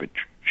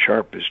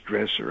sharpest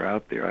dresser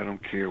out there. I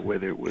don't care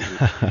whether it was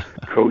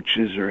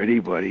coaches or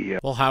anybody.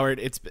 Well, Howard,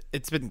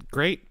 it's been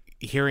great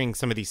hearing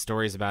some of these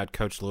stories about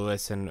Coach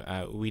Lewis, and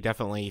we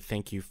definitely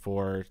thank you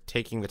for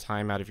taking the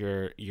time out of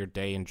your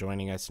day and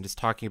joining us and just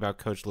talking about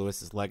Coach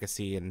Lewis's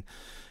legacy and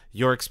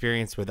your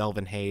experience with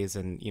Elvin Hayes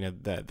and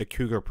the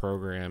Cougar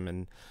program.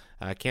 And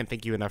I can't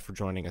thank you enough for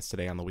joining us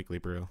today on the Weekly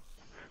Brew.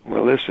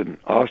 Well, listen,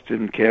 Austin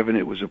and Kevin,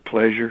 it was a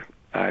pleasure.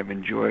 I've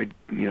enjoyed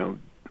meeting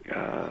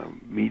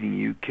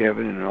you,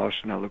 Kevin, and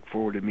Austin. I look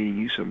forward to meeting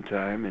you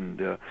sometime,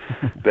 and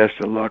best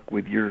of luck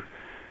with your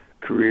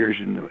careers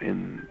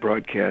in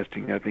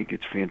broadcasting. I think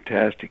it's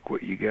fantastic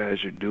what you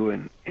guys are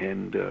doing,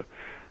 and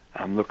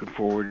I'm looking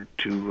forward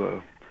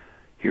to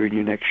hearing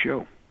your next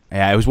show.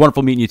 Yeah, it was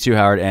wonderful meeting you too,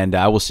 Howard, and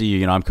I will see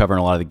you. I'm covering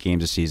a lot of the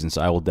games this season,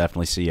 so I will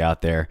definitely see you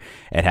out there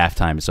at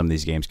halftime at some of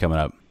these games coming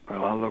up.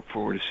 Well, I look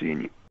forward to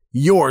seeing you.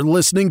 You're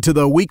listening to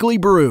the Weekly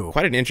Brew.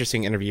 Quite an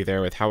interesting interview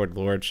there with Howard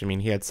Lorch. I mean,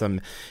 he had some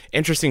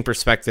interesting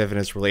perspective in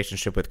his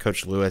relationship with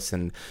Coach Lewis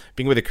and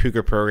being with the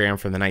Cougar program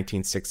from the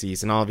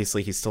 1960s. And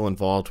obviously, he's still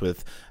involved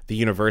with the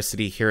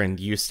university here in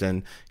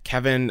Houston.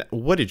 Kevin,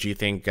 what did you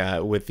think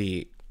about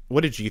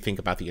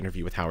the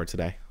interview with Howard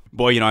today?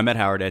 Boy, I met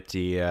Howard at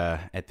the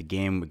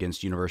game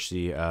against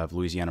University of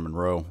Louisiana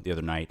Monroe the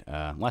other night,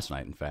 last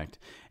night, in fact.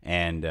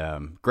 And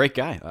great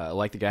guy. I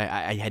like the guy.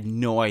 I had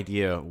no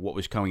idea what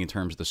was coming in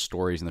terms of the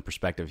stories and the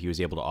perspective he was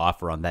able to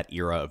offer on that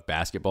era of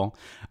basketball.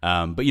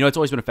 But it's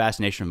always been a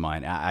fascination of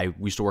mine. I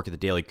used to work at the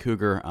Daily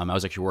Cougar. I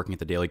was actually working at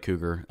the Daily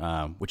Cougar,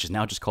 which is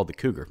now just called the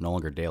Cougar, no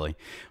longer Daily.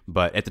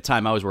 But at the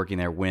time I was working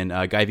there when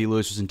Guy V.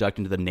 Lewis was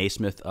inducted into the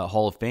Naismith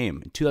Hall of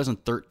Fame in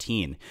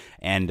 2013.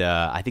 And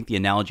I think the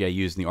analogy I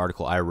used in the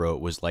article I wrote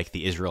was like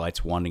the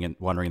Israelites wandering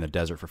in the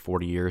desert for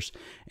 40 years.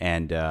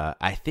 And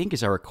I think,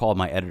 as I recall,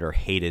 my editor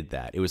hated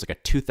that. It was like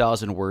a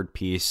 2,000-word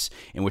piece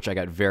in which I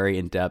got very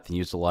in-depth and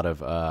used a lot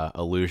of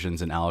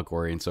allusions and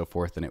allegory and so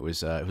forth, and it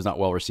was not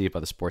well received by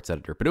the sports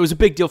editor. But it was a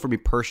big deal for me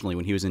personally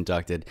when he was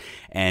inducted,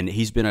 and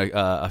he's been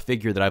a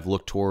figure that I've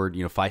looked toward,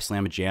 Phi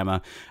Slamma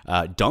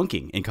Jamma,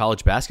 dunking in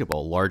college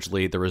basketball,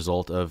 largely the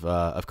result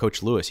of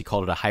Coach Lewis. He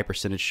called it a high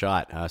percentage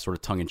shot, sort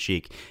of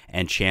tongue-in-cheek,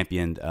 and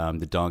championed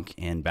the dunk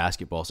in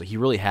basketball. So he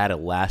really had a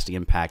lasting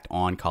impact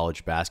on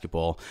college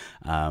basketball.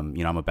 I'm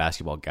a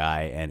basketball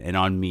guy, and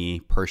on me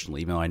personally,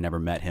 even though I never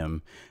met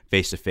him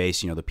face to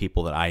face, the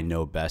people that I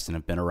know best and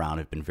have been around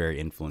have been very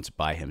influenced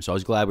by him. So I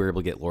was glad we were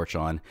able to get Lorch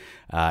on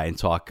and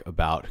talk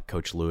about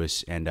Coach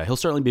Lewis, and he'll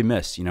certainly be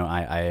missed.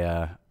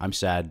 I'm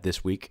sad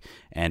this week,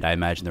 and I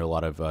imagine there are a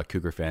lot of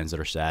Cougar fans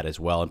that are sad as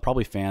well, and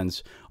probably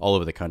fans all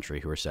over the country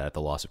who are sad at the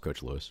loss of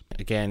Coach Lewis.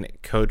 Again,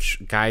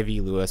 Coach Guy V.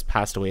 Lewis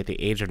passed away at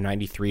the age of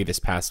 93 this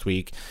past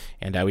week,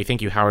 and we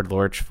thank you, Howard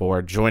Lorch,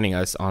 for joining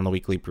us on the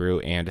Weekly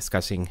Brew and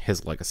discussing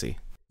his legacy.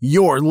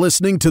 You're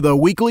listening to the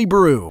Weekly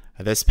Brew.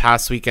 This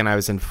past weekend, I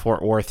was in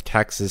Fort Worth,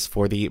 Texas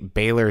for the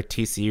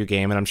Baylor-TCU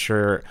game, and I'm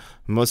sure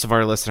most of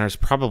our listeners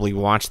probably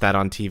watched that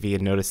on TV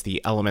and noticed the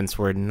elements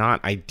were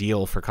not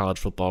ideal for college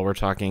football. We're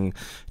talking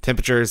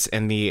temperatures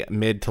in the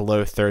mid to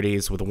low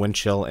 30s with a wind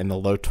chill in the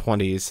low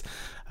 20s,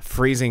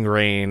 freezing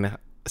rain,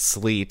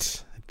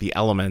 sleet, the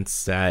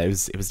elements.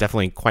 It was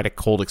definitely quite a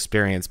cold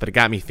experience, but it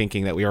got me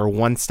thinking that we are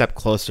one step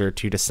closer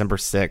to December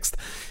 6th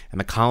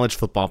and the College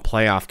Football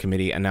Playoff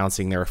Committee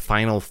announcing their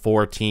final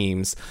 4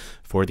 teams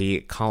for the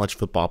College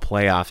Football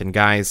Playoff. And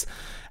guys,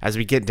 as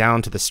we get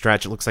down to the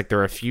stretch, it looks like there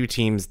are a few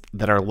teams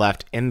that are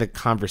left in the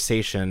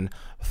conversation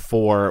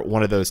for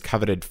one of those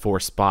coveted 4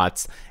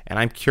 spots. And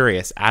I'm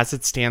curious, as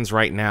it stands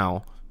right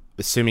now,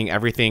 assuming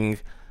everything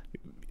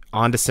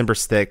on December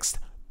 6th,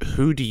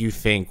 who do you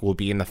think will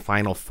be in the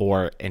Final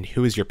 4, and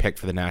who is your pick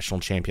for the national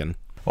champion?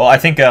 Well, I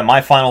think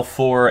my Final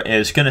 4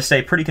 is going to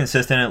stay pretty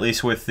consistent, at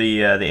least with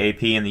the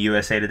AP and the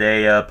USA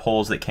Today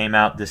polls that came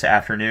out this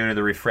afternoon, or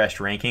the refreshed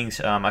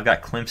rankings. I've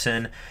got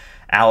Clemson,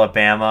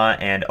 Alabama,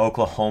 and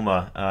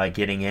Oklahoma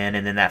getting in,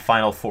 and then that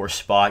Final 4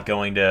 spot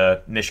going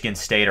to Michigan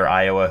State or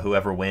Iowa,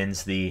 whoever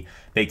wins the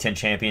Big Ten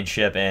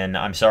championship. And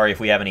I'm sorry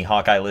if we have any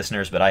Hawkeye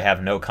listeners, but I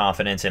have no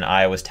confidence in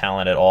Iowa's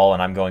talent at all,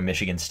 and I'm going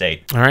Michigan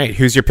State. All right,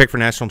 who's your pick for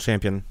national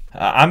champion?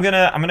 I'm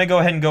gonna go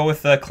ahead and go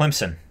with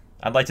Clemson.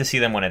 I'd like to see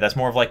them win it. That's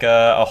more of like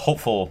a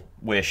hopeful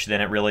wish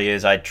than it really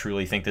is. I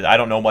truly think that I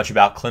don't know much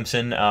about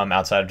Clemson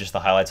outside of just the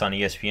highlights on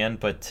ESPN,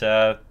 but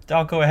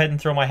I'll go ahead and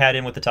throw my hat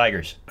in with the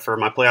Tigers. For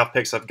my playoff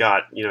picks, I've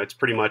got, it's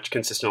pretty much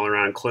consistent all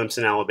around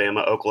Clemson,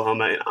 Alabama,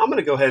 Oklahoma, and I'm going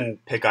to go ahead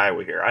and pick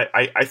Iowa here.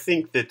 I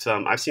think that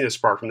I've seen a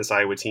spark from this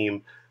Iowa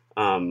team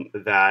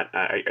that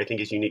I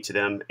think is unique to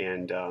them.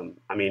 And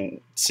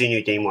seeing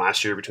the game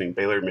last year between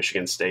Baylor and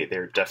Michigan State,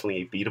 they're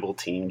definitely a beatable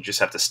team. You just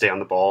have to stay on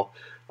the ball.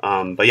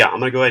 But yeah, I'm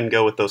going to go ahead and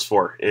go with those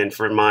 4. And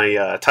for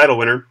my title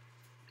winner,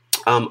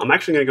 I'm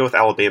actually going to go with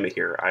Alabama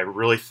here. I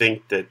really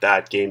think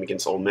that game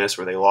against Ole Miss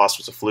where they lost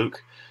was a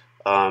fluke.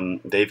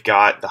 They've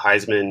got the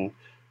Heisman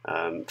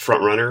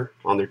front runner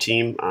on their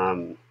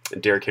team,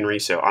 Derrick Henry.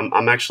 So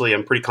I'm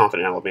pretty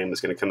confident Alabama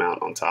is going to come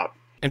out on top.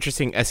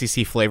 Interesting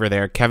SEC flavor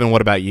there. Kevin,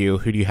 what about you?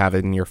 Who do you have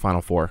in your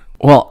Final Four?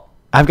 Well,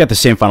 I've got the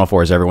same Final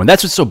Four as everyone.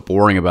 That's what's so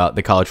boring about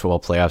the college football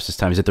playoffs this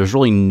time, is that there's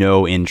really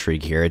no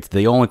intrigue here. It's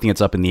the only thing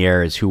that's up in the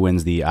air is who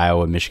wins the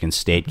Iowa-Michigan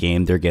State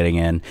game they're getting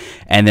in,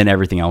 and then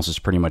everything else is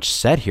pretty much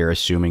set here,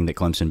 assuming that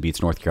Clemson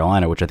beats North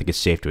Carolina, which I think is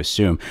safe to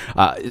assume.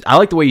 I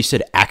like the way you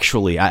said,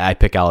 actually, I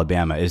pick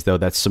Alabama, as though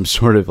that's some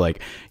sort of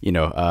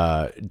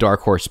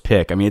dark horse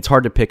pick. I mean, it's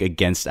hard to pick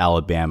against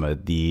Alabama.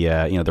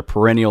 The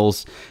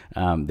perennials,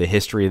 the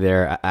history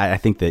there. I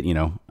think that,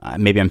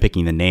 maybe I'm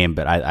picking the name,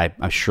 but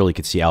I surely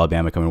could see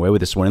Alabama coming away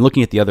with this one. And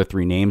looking at the other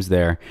 3 names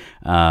there,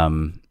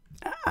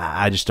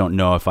 I just don't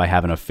know if I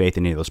have enough faith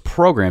in any of those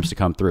programs to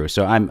come through.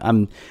 So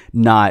I'm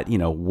not,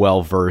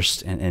 well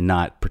versed and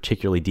not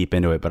particularly deep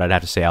into it, but I'd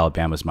have to say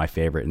Alabama's my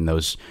favorite. And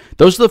those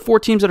are the 4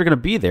 teams that are going to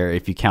be there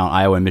if you count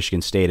Iowa and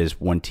Michigan State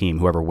as one team,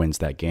 whoever wins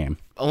that game.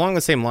 Along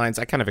the same lines,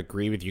 I kind of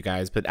agree with you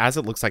guys, but as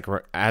it looks like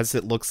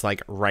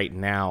right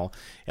now,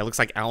 it looks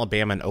like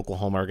Alabama and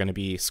Oklahoma are going to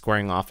be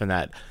squaring off in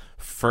that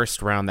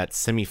first round, that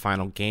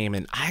semifinal game,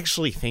 and I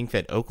actually think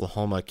that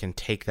Oklahoma can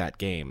take that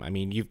game. I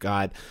mean, you've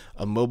got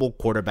a mobile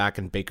quarterback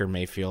in Baker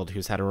Mayfield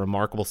who's had a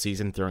remarkable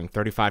season, throwing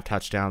 35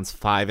 touchdowns,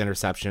 5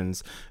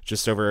 interceptions,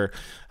 just over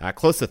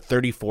close to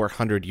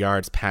 3,400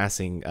 yards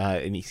passing,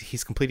 and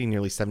he's completing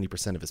nearly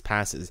 70% of his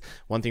passes.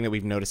 One thing that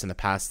we've noticed in the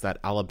past is that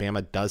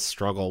Alabama does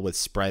struggle with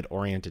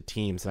spread-oriented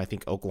teams, and I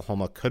think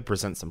Oklahoma could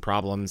present some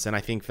problems, and I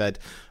think that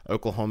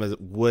Oklahoma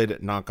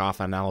would knock off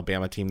an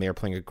Alabama team. They are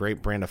playing a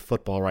great brand of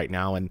football right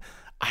now, and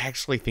I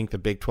actually think the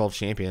Big 12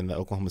 champion, the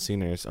Oklahoma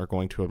Sooners, are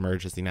going to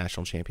emerge as the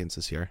national champions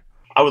this year.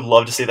 I would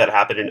love to see that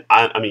happen. And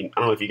I don't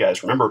know if you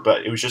guys remember,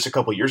 but it was just a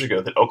couple years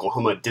ago that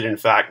Oklahoma did in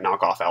fact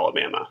knock off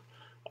Alabama.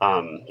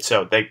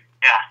 So they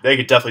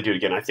could definitely do it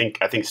again. I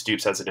think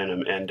Stoops has it in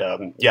him. And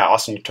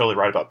Austin, you're totally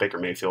right about Baker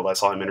Mayfield. I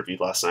saw him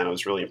interviewed last night. I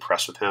was really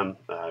impressed with him.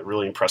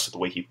 Really impressed with the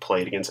way he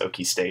played against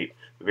Okie State.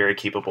 A very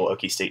capable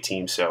Okie State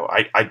team. So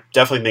I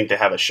definitely think they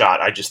have a shot.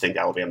 I just think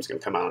Alabama's going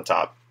to come out on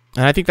top.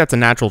 And I think that's a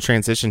natural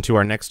transition to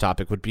our next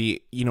topic would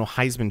be,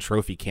 Heisman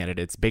Trophy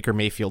candidates. Baker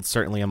Mayfield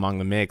certainly among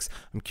the mix.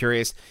 I'm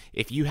curious,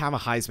 if you have a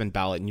Heisman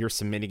ballot and you're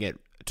submitting it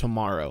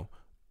tomorrow,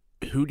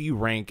 who do you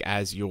rank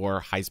as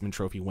your Heisman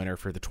Trophy winner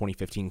for the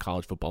 2015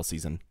 college football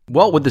season?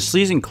 Well, with the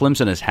season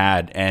Clemson has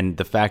had, and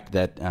the fact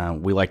that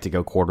we like to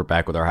go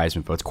quarterback with our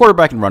Heisman votes,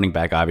 quarterback and running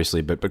back,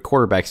 obviously, but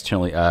quarterbacks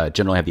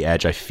generally have the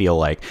edge, I feel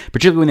like,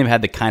 particularly when they've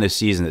had the kind of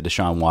season that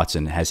Deshaun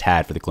Watson has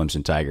had for the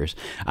Clemson Tigers.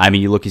 I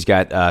mean, you look, he's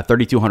got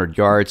 3,200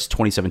 yards,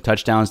 27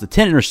 touchdowns. The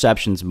 10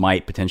 interceptions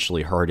might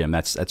potentially hurt him.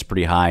 That's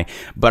pretty high.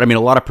 But, I mean,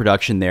 a lot of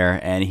production there,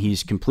 and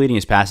he's completing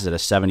his passes at a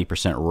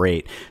 70%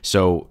 rate.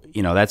 So,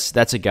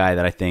 that's a guy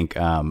that I think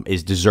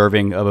is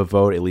deserving of a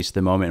vote, at least at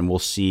the moment, and we'll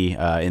see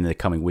in the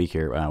coming week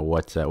here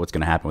what's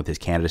going to happen with his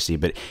candidacy.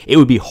 But it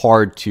would be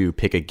hard to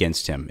pick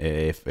against him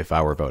if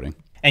I were voting.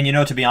 And,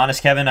 to be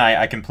honest, Kevin,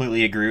 I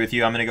completely agree with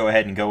you. I'm going to go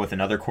ahead and go with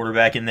another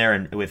quarterback in there,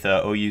 and with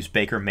OU's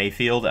Baker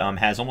Mayfield.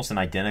 Has almost an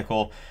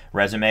identical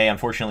resume.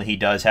 Unfortunately, he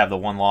does have the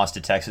one loss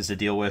to Texas to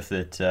deal with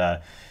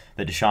that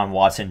Deshaun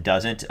Watson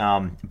doesn't.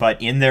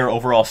 But in their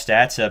overall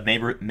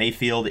stats,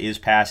 Mayfield is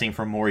passing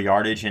for more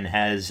yardage and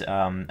has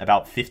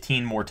about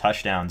 15 more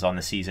touchdowns on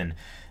the season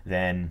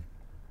than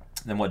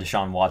what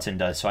Deshaun Watson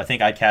does. So I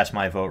think I'd cast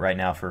my vote right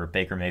now for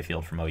Baker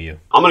Mayfield from OU.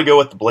 I'm going to go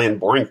with the bland,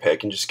 boring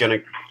pick, and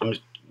I'm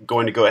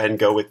going to go ahead and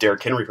go with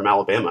Derrick Henry from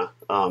Alabama.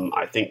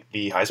 I think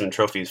the Heisman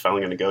Trophy is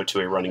finally going to go to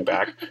a running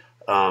back.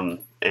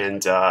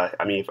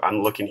 If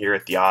I'm looking here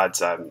at the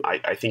odds,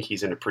 I think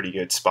he's in a pretty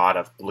good spot.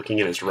 Of looking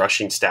at his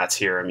rushing stats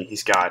here. I mean,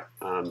 he's got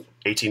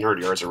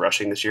 1,800 yards of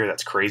rushing this year.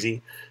 That's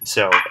crazy.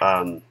 So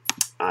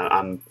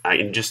I'm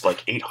in just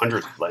like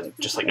 800,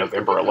 just like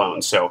November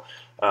alone. So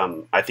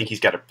I think he's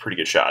got a pretty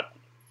good shot.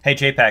 Hey,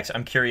 JPax,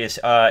 I'm curious.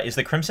 Is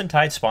the Crimson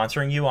Tide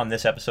sponsoring you on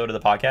this episode of the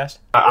podcast?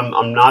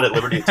 I'm not at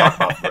liberty to talk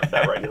about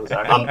that right now,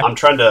 Zach. I'm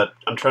trying to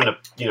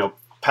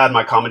pad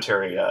my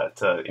commentary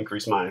to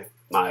increase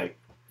my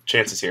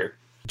chances here.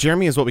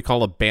 Jeremy is what we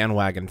call a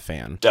bandwagon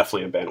fan.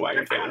 Definitely a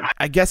bandwagon fan.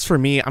 I guess for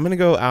me, I'm going to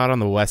go out on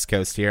the West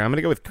Coast here. I'm going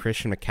to go with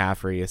Christian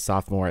McCaffrey, a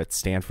sophomore at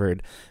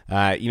Stanford.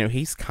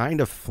 He's kind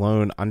of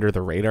flown under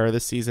the radar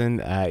this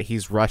season.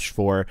 He's rushed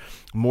for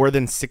more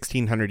than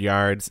 1,600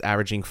 yards,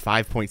 averaging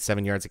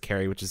 5.7 yards a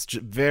carry, which is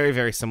very,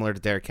 very similar to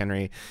Derrick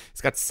Henry.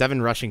 He's got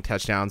 7 rushing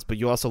touchdowns, but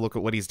you also look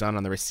at what he's done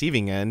on the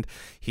receiving end.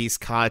 He's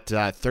caught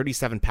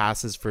 37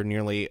 passes for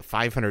nearly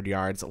 500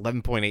 yards,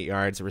 11.8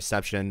 yards a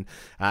reception,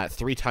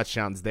 3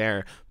 touchdowns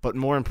there. but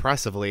more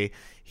impressively,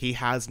 he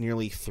has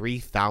nearly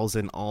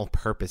 3,000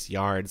 all-purpose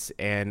yards,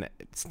 and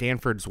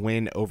Stanford's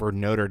win over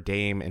Notre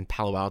Dame in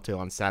Palo Alto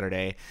on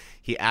Saturday,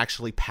 he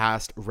actually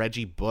passed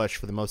Reggie Bush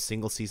for the most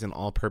single-season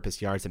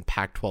all-purpose yards in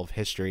Pac-12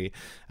 history.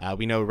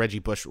 We know Reggie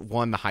Bush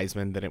won the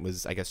Heisman, then it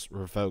was, I guess,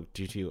 revoked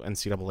due to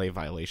NCAA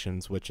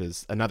violations, which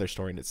is another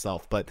story in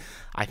itself. But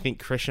I think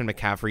Christian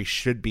McCaffrey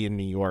should be in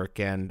New York,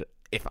 and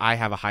if I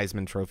have a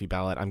Heisman Trophy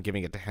ballot, I'm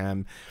giving it to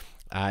him.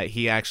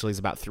 He actually is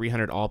about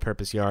 300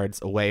 all-purpose yards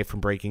away from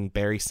breaking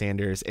Barry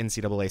Sanders'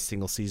 NCAA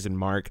single-season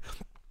mark,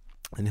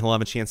 and he'll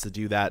have a chance to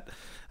do that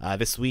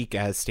this week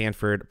as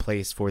Stanford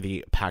plays for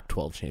the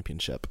Pac-12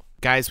 championship.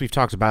 Guys, we've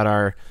talked about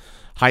our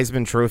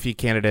Heisman Trophy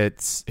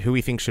candidates, who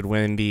we think should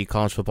win the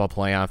college football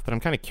playoff, but I'm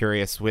kind of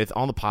curious, with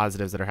all the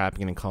positives that are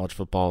happening in college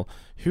football,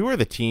 who are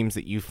the teams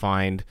that you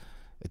find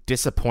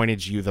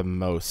disappointed you the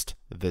most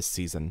this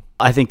season?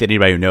 I think that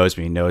anybody who knows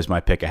me knows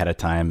my pick ahead of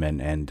time,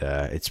 and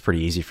it's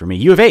pretty easy for me.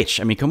 U of H.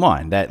 I mean, come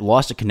on. That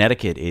loss to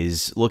Connecticut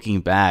is, looking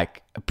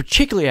back,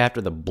 particularly after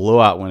the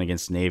blowout win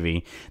against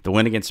Navy, the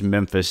win against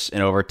Memphis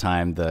in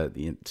overtime,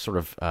 the sort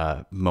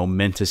of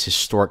momentous,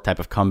 historic type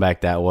of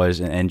comeback that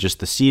was, and just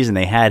the season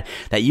they had,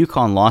 that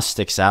UConn loss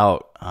sticks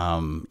out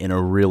in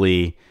a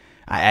really...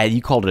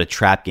 you called it a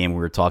trap game, we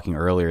were talking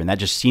earlier, and that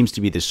just seems to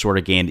be the sort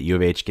of game that U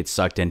of H gets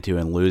sucked into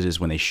and loses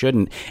when they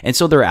shouldn't. And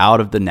so they're out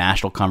of the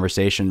national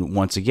conversation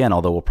once again,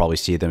 although we'll probably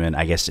see them in,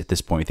 I guess at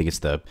this point, we think it's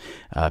the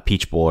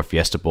Peach Bowl or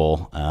Fiesta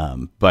Bowl.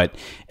 But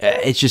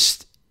it's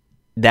just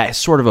that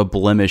sort of a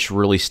blemish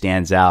really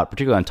stands out,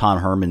 particularly on Tom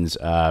Herman's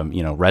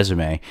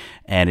resume.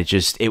 And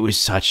it was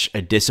such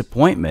a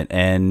disappointment.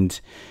 And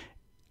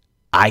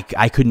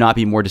I could not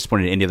be more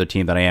disappointed in any other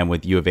team than I am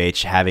with U of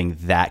H having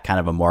that kind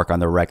of a mark on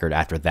their record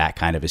after that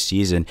kind of a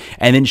season,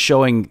 and then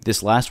showing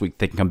this last week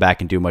they can come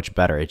back and do much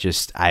better.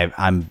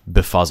 I'm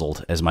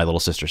befuzzled, as my little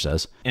sister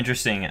says.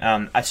 Interesting.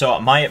 So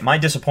my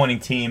disappointing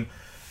team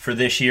for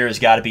this year has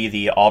got to be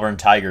the Auburn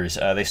Tigers.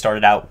 They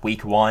started out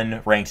week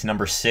 1 ranked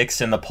number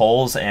 6 in the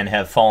polls and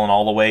have fallen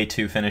all the way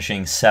to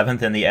finishing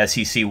 7th in the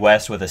SEC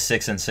West with a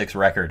 6-6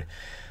 record.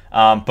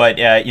 But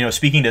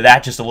speaking to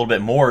that just a little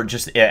bit more,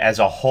 just as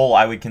a whole,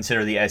 I would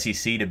consider the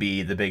SEC to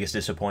be the biggest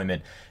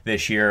disappointment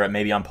this year,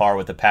 maybe on par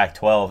with the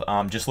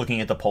Pac-12. Just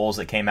looking at the polls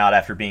that came out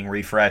after being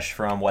refreshed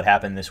from what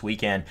happened this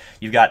weekend,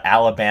 you've got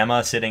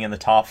Alabama sitting in the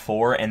top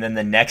 4, and then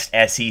the next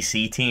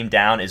SEC team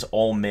down is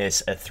Ole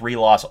Miss, a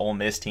 3-loss Ole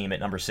Miss team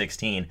at number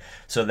 16.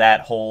 So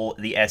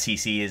the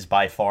SEC is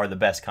by far the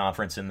best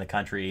conference in the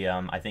country.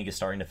 I think is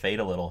starting to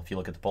fade a little if you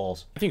look at the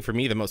polls. I think for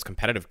me, the most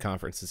competitive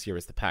conference this year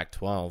is the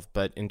Pac-12,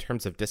 but in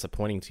terms of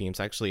disappointing teams,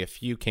 actually a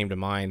few came to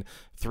mind,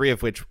 3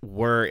 of which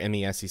were in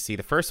the SEC.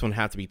 The first one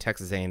had to be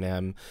Texas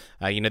A&M.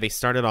 They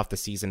started off the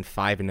season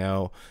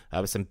 5-0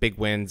 with some big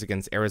wins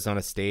against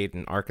Arizona State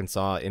and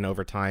Arkansas in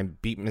overtime,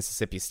 beat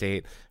Mississippi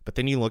State, but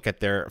then you look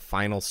at their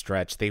final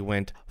stretch, they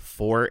went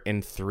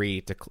 3-4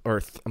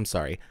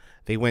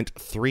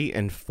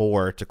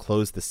 to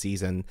close the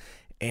season,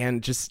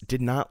 and just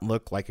did not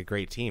look like a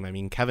great team. I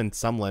mean, Kevin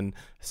Sumlin,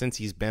 since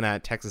he's been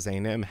at Texas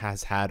A&M,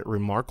 has had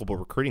remarkable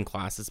recruiting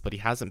classes, but he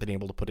hasn't been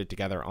able to put it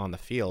together on the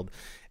field.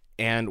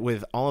 And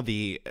with all of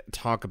the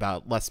talk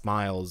about Les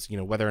Miles,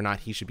 whether or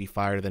not he should be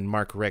fired, then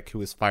Mark Richt, who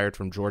was fired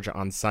from Georgia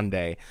on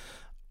Sunday,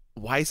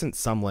 why isn't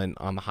Sumlin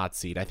on the hot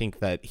seat? I think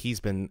that he's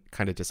been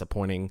kind of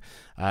disappointing,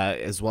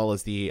 as well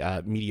as the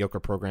mediocre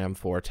program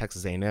for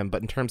Texas A&M.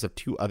 But in terms of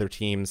 2 other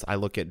teams, I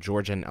look at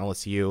Georgia and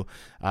LSU.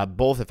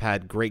 Both have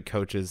had great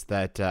coaches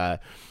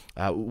that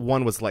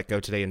one was let go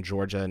today in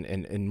Georgia,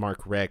 and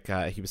Mark Richt,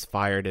 he was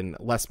fired. And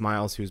Les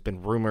Miles, who's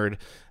been rumored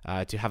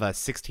to have a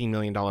 $16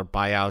 million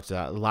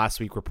buyout. Last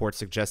week, reports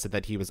suggested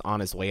that he was on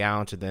his way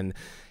out, and then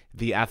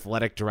the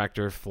athletic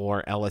director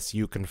for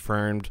LSU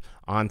confirmed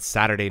on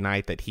Saturday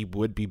night that he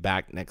would be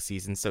back next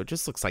season. So it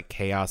just looks like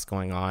chaos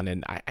going on.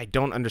 And I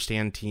don't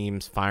understand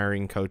teams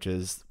firing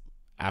coaches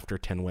after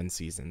 10-win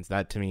seasons.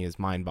 That to me is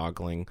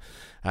mind-boggling,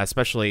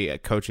 especially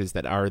coaches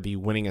that are the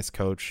winningest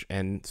coach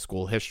in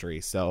school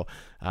history. So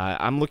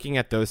I'm looking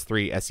at those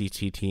 3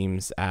 SEC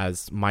teams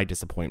as my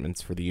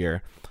disappointments for the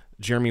year.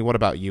 Jeremy, what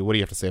about you? What do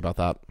you have to say about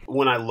that?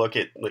 When I look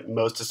at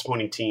most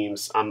disappointing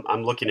teams,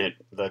 I'm looking at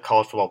the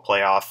college football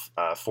playoff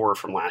 4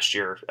 from last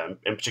year, and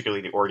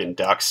particularly the Oregon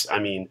Ducks. I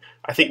mean,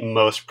 I think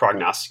most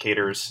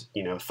prognosticators,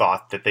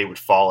 thought that they would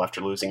fall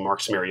after losing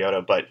Marcus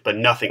Mariota, but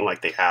nothing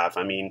like they have.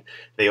 I mean,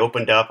 they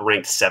opened up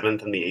ranked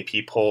 7th in the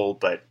AP poll,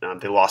 but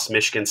they lost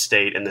Michigan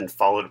State and then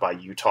followed by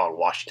Utah and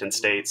Washington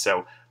State.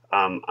 So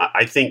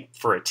I think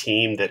for a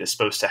team that is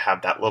supposed to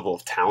have that level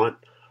of talent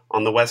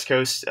on the West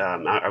Coast,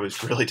 I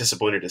was really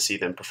disappointed to see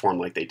them perform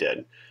like they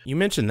did. You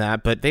mentioned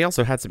that, but they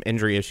also had some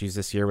injury issues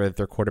this year with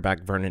their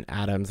quarterback, Vernon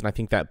Adams, and I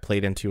think that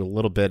played into a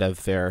little bit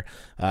of their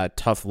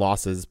tough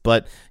losses.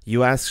 But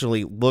you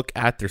actually look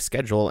at their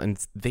schedule, and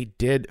they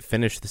did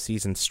finish the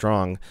season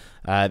strong.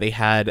 They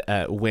had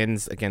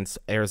wins against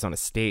Arizona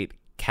State,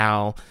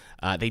 Cal.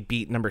 They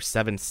beat number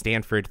 7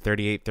 Stanford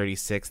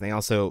 38-36, and they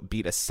also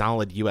beat a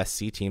solid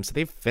USC team. So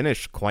they've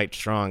finished quite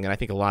strong, and I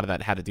think a lot of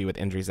that had to do with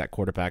injuries at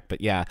quarterback. But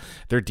yeah,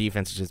 their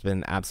defense has just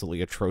been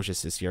absolutely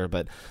atrocious this year.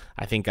 But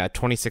I think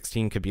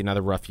 2016 could be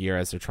another rough year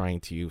as they're trying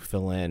to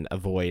fill in a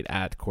void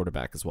at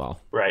quarterback as well.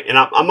 Right, and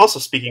I'm also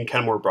speaking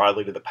kind of more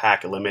broadly to the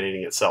Pac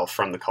eliminating itself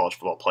from the college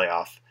football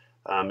playoff.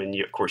 And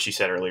of course, you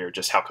said earlier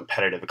just how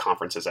competitive the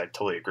conference is. I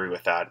totally agree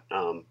with that.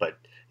 But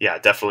yeah,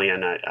 definitely,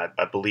 and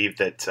I believe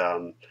that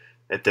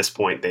at this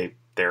point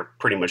they're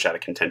pretty much out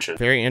of contention.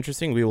 Very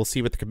interesting. We will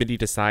see what the committee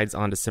decides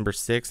on December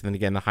 6th. And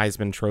again, the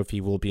Heisman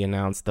Trophy will be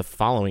announced the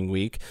following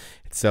week.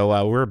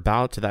 So we're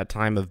about to that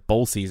time of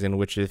bowl season,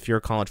 which if you're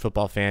a college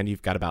football fan,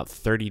 you've got about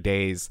 30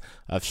 days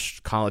of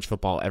college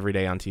football every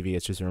day on TV.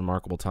 It's just a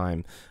remarkable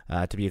time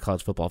to be a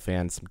college football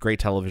fan. Some great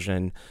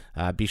television.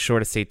 Be sure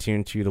to stay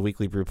tuned to the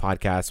Weekly Brew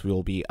podcast. We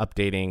will be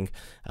updating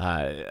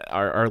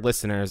our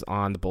listeners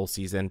on the bowl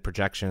season,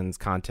 projections,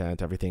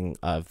 content, everything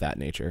of that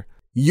nature.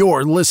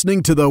 You're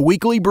listening to the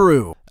Weekly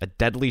Brew. A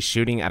deadly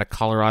shooting at a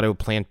Colorado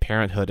Planned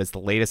Parenthood is the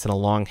latest in a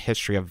long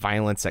history of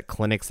violence at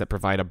clinics that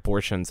provide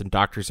abortions and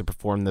doctors who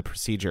perform the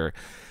procedure.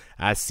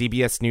 As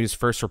CBS News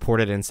first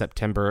reported in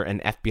September, an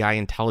FBI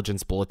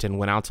intelligence bulletin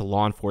went out to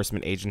law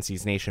enforcement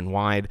agencies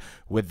nationwide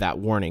with that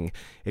warning.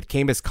 It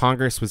came as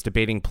Congress was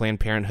debating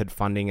Planned Parenthood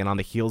funding and on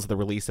the heels of the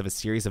release of a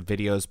series of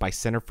videos by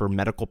Center for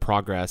Medical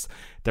Progress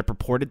that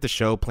purported to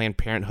show Planned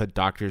Parenthood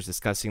doctors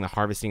discussing the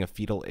harvesting of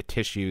fetal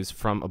tissues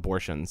from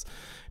abortions.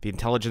 The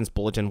intelligence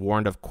bulletin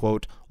warned of,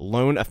 quote,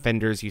 lone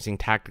offenders using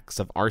tactics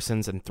of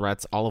arsons and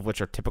threats, all of which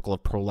are typical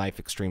of pro-life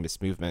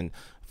extremist movement.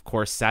 Of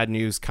course, sad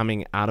news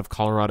coming out of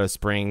Colorado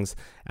Springs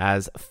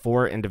as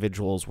 4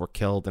 individuals were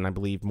killed and I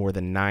believe more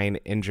than 9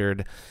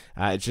 injured.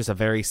 It's just a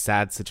very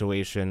sad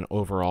situation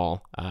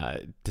overall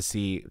to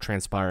see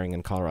transpiring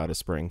in Colorado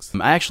Springs.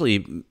 I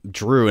actually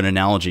drew an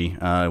analogy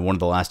in one of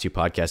the last 2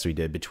 podcasts we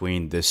did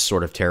between this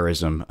sort of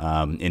terrorism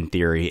in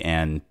theory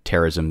and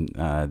terrorism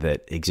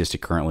that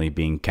existed currently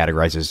being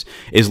categorized as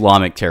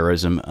Islamic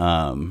terrorism.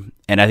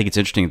 And I think it's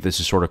interesting that this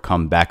has sort of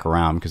come back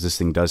around because this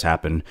thing does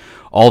happen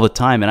all the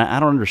time. And I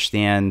don't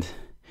understand.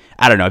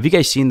 I don't know. Have you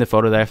guys seen the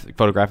photograph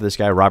of this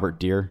guy, Robert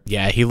Deere?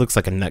 Yeah, he looks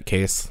like a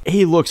nutcase.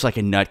 He looks like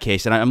a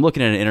nutcase. And I'm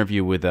looking at an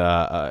interview with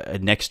a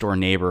next-door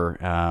neighbor.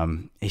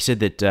 He said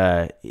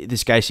that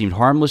this guy seemed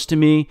harmless to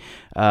me.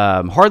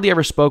 Hardly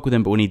ever spoke with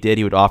him, but when he did,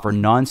 he would offer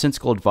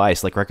nonsensical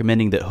advice, like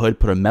recommending that Hood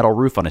put a metal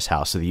roof on his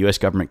house so the U.S.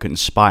 government couldn't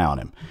spy on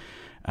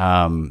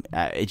him.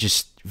 It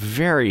just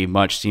very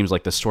much seems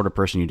like the sort of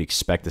person you'd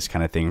expect this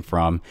kind of thing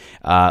from.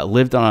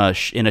 Lived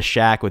in a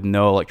shack with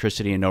no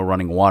electricity and no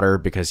running water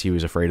because he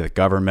was afraid of the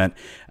government.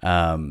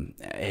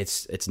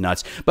 It's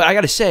nuts. But I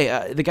got to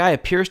say, the guy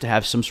appears to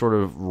have some sort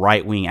of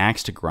right-wing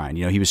axe to grind.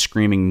 You know, he was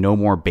screaming "No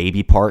more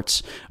baby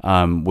parts,"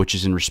 which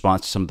is in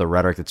response to some of the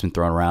rhetoric that's been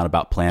thrown around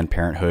about Planned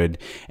Parenthood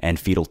and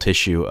fetal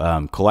tissue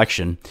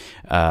collection.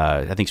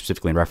 I think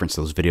specifically in reference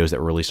to those videos that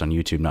were released on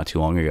YouTube not too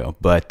long ago.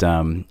 But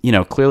you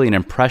know, clearly an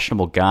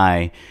impressionable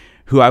guy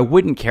who I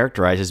wouldn't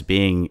characterize as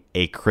being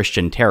a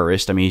Christian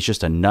terrorist. I mean, he's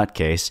just a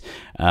nutcase.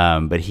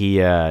 But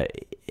he, I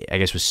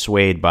guess, was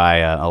swayed by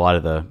a lot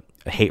of the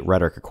hate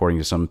rhetoric, according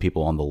to some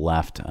people on the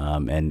left,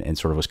 and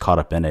sort of was caught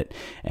up in it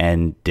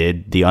and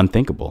did the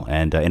unthinkable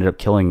and ended up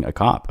killing a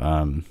cop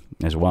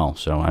as well.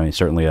 So, I mean,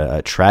 certainly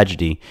a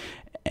tragedy.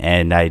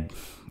 And I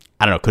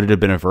don't know, could it have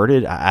been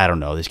averted? I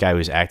don't know. This guy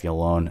was acting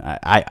alone.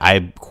 I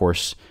of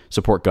course,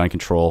 support gun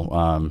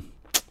control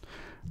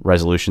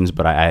resolutions,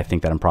 but I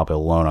think that I'm probably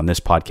alone on this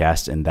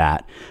podcast in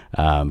that.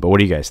 But what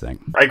do you guys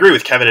think? I agree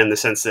with Kevin in the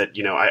sense that,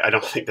 you know, I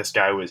don't think this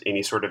guy was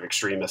any sort of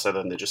extremist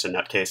other than just a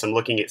nutcase. I'm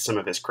looking at some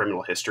of his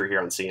criminal history here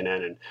on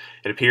CNN, and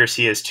it appears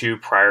he has 2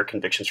 prior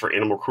convictions for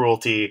animal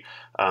cruelty.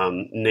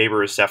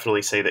 Neighbors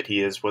definitely say that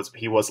he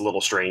was a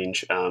little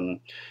strange.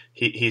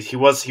 He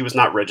was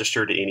not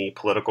registered to any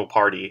political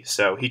party,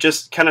 so he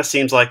just kind of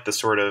seems like the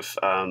sort of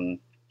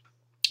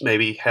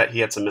maybe he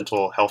had some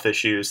mental health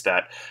issues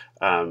that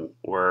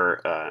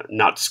were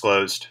not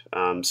disclosed.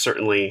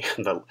 Certainly,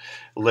 the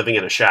living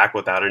in a shack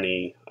without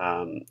any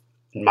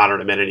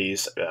modern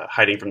amenities,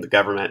 hiding from the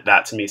government,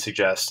 that to me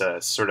suggests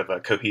sort of a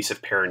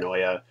cohesive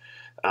paranoia.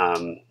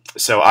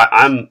 So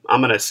I'm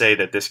going to say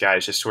that this guy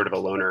is just sort of a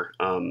loner.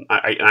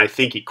 I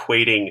think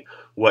equating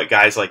what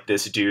guys like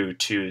this do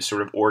to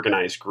sort of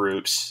organized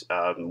groups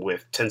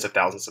with tens of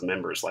thousands of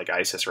members like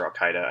ISIS or Al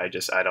Qaeda,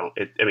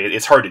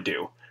 it's hard to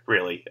do,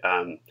 really,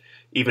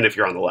 even if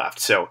you're on the left.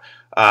 So,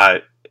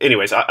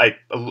 anyways, I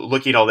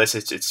looking at all this,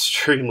 it's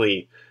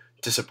extremely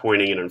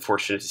disappointing and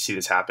unfortunate to see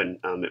this happen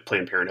at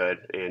Planned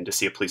Parenthood and to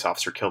see a police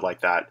officer killed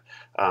like that.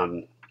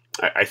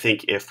 I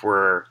think if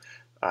we're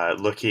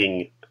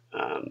looking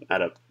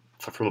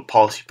from a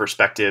policy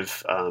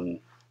perspective,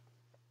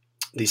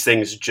 these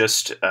things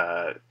just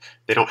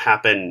they don't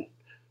happen,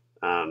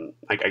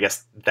 I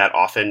guess, that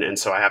often, and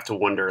so I have to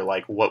wonder,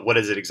 like, what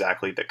is it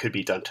exactly that could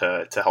be done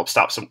to help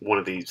stop one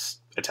of these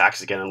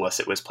attacks again unless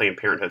it was Planned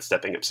Parenthood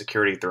stepping up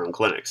security at their own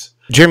clinics.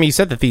 Jeremy, you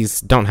said that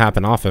these don't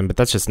happen often, but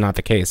that's just not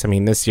the case. I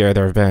mean, this year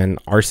there have been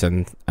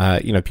arson.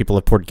 People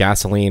have poured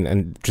gasoline,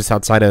 and just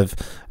outside of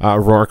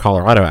Aurora,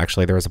 Colorado,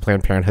 actually, there was a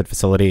Planned Parenthood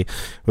facility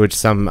which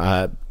some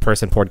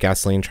person poured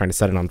gasoline trying to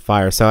set it on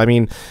fire. So, I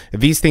mean,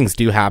 these things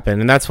do happen,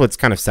 and that's what's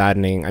kind of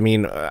saddening. I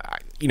mean,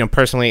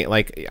 personally,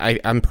 like,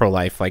 I'm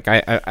pro-life. Like,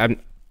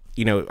 I'm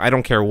I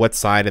don't care what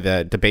side of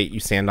the debate you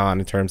stand on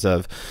in terms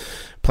of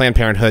Planned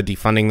Parenthood,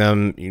 defunding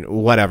them,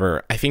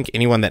 whatever. I think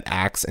anyone that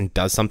acts and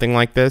does something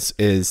like this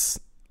is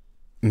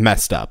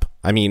messed up.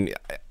 I mean,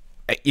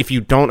 if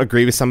you don't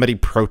agree with somebody,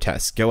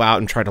 protest, go out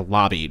and try to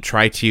lobby,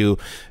 try to,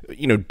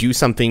 do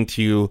something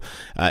to,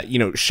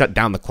 shut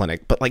down the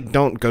clinic, but like,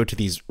 don't go to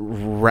these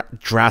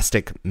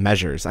drastic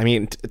measures. I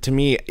mean, to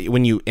me,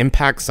 when you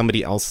impact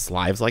somebody else's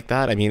lives like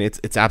that, I mean,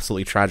 it's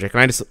absolutely tragic.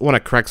 And I just want to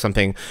correct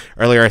something.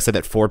 Earlier, I said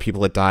that 4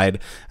 people had died.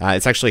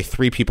 It's actually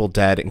 3 people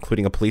dead,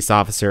 including a police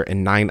officer,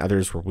 and 9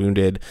 others were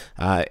wounded.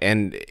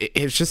 And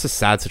it's just a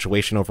sad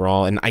situation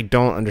overall. And I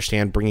don't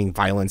understand bringing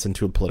violence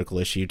into a political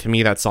issue. To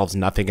me, that solves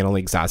nothing and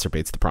only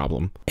exacerbates the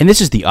problem. And this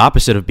is the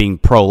opposite of being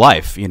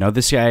pro-life.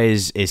 This guy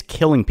is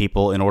killing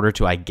people in order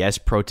to, I guess,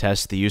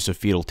 protest the use of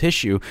fetal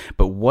tissue.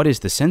 But what is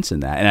the sense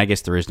in that? And I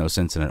guess there is no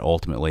sense in it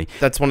ultimately.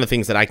 That's one of the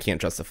things that I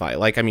can't justify.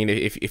 Like, I mean,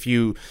 if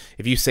you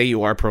say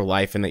you are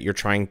pro-life and that you're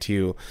trying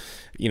to,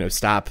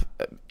 stop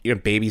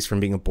babies from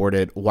being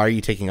aborted, why are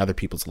you taking other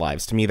people's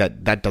lives? To me,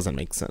 that doesn't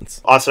make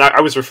sense. Austin, I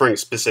was referring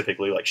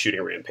specifically like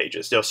shooting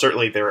rampages.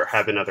 Certainly there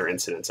have been other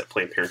incidents at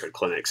Planned Parenthood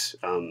clinics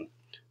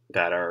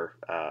that are,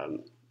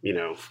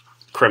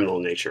 criminal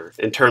in nature.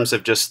 In terms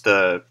of just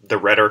the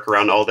rhetoric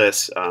around all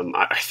this,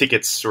 I think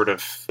it's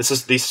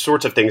these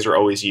sorts of things are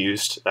always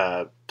used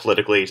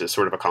politically to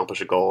sort of accomplish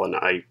a goal, and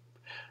I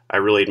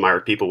really admire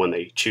people when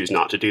they choose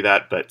not to do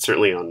that. But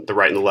certainly on the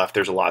right and the left,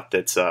 there's a lot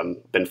that's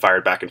been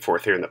fired back and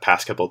forth here in the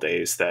past couple of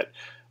days that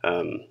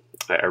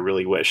I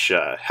really wish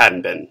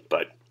hadn't been.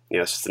 But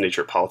it's just the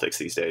nature of politics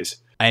these days.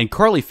 And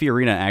Carly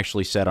Fiorina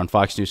actually said on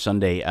Fox News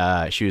Sunday,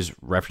 she was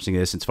referencing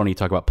this. It's funny you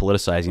talk about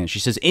politicizing it. She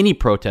says, any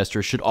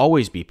protester should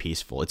always be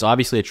peaceful. It's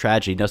obviously a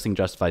tragedy. Nothing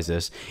justifies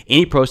this.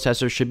 Any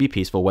protester should be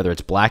peaceful, whether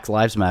it's Black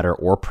Lives Matter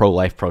or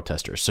pro-life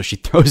protesters. So she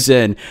throws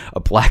in a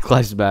Black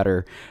Lives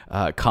Matter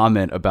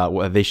comment about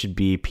whether they should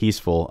be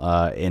peaceful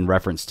in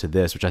reference to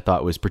this, which I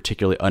thought was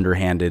particularly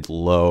underhanded,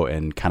 low,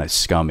 and kind of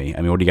scummy. I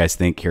mean, what do you guys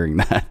think hearing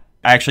that?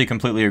 I actually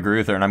completely agree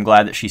with her, and I'm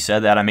glad that she said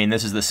that. I mean,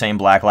 this is the same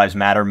Black Lives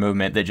Matter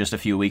movement that just a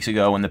few weeks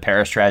ago when the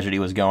Paris tragedy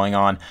was going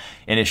on,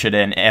 issued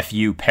an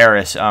FU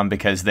Paris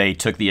because they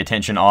took the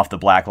attention off the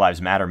Black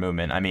Lives Matter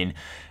movement. I mean,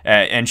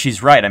 and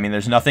she's right. I mean,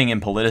 there's nothing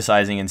in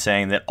politicizing and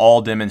saying that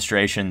all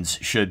demonstrations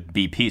should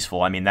be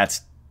peaceful. I mean,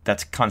 that's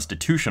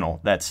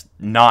constitutional. That's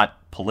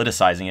not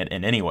politicizing it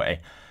in any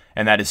way.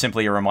 And that is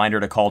simply a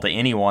reminder to call to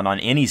anyone on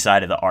any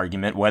side of the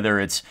argument, whether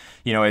it's,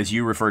 as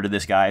you refer to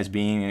this guy as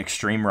being an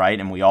extreme right,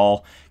 and we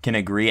all can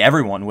agree,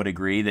 everyone would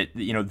agree that,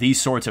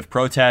 these sorts of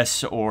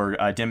protests or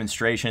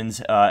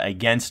demonstrations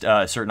against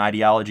a certain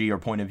ideology or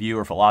point of view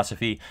or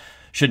philosophy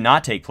should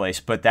not take place,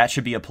 but that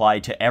should be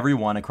applied to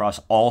everyone across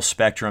all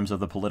spectrums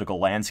of the political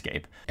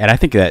landscape. And I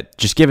think that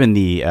just given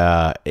the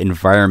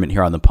environment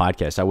here on the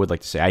podcast, I would like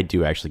to say I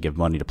do actually give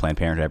money to Planned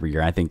Parenthood every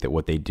year. I think that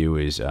what they do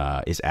is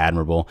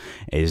admirable,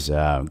 is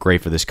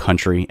great for this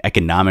country,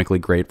 economically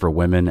great for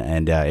women,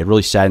 and it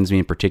really saddens me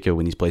in particular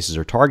when these places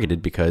are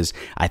targeted because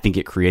I think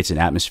it creates an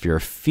atmosphere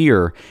of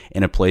fear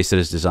in a place that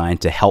is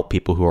designed to help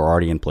people who are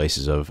already in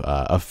places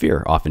of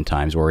fear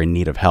oftentimes or in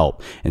need of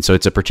help. And so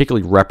it's a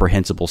particularly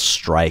reprehensible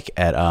strike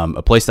at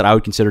a place that I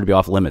would consider to be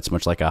off limits,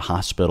 much like a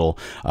hospital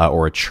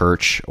or a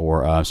church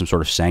or some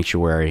sort of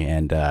sanctuary.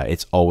 And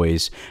it's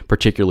always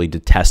particularly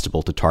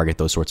detestable to target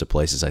those sorts of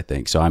places, I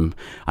think. So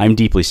I'm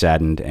deeply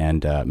saddened,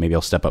 and maybe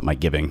I'll step up my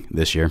giving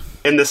this year.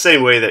 In the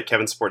same way that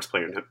Kevin supports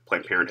Planned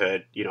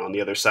Parenthood, on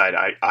the other side,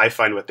 I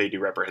find what they do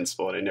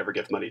reprehensible, and I never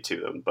give money to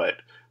them. But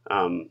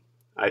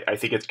I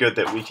think it's good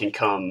that we can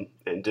come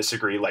and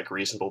disagree like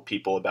reasonable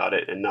people about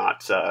it and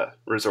not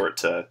resort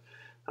to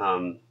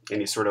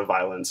any sort of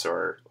violence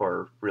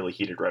or really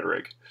heated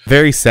rhetoric.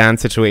 Very sad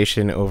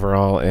situation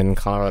overall in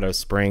Colorado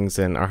Springs,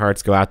 and our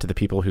hearts go out to the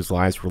people whose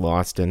lives were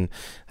lost, and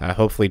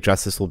hopefully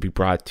justice will be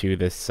brought to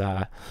this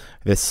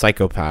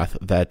psychopath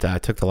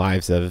that took the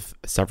lives of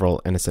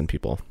several innocent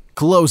people.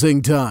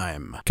 Closing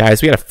time.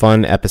 Guys, we had a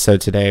fun episode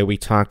today. We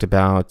talked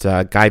about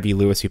Guy V.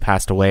 Lewis, who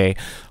passed away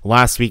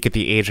last week at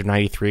the age of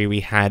 93.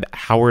 We had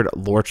Howard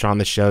Lorch on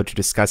the show to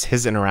discuss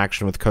his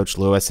interaction with Coach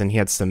Lewis, and he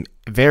had some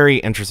very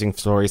interesting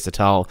stories to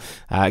tell.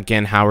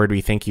 Again, Howard,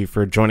 we thank you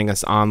for joining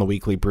us on the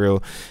Weekly Brew.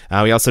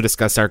 We also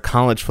discussed our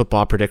college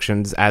football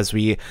predictions as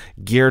we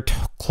gear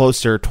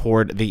closer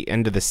toward the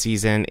end of the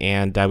season,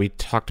 and we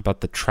talked about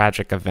the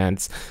tragic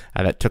events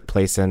that took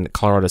place in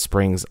Colorado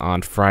Springs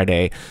on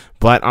Friday.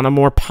 But on a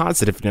more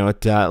positive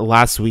note,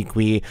 last week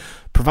we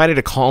provided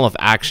a call of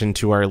action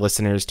to our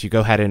listeners to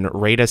go ahead and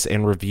rate us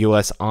and review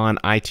us on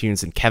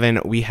iTunes. And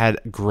Kevin, we had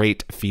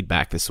great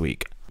feedback this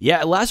week.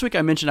 Yeah, last week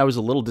I mentioned I was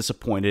a little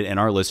disappointed in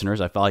our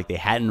listeners. I felt like they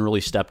hadn't really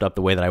stepped up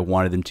the way that I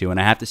wanted them to. And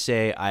I have to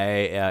say,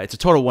 it's a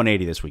total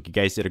 180 this week. You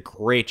guys did a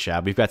great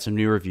job. We've got some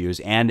new reviews.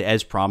 And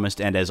as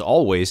promised, and as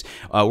always,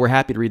 we're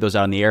happy to read those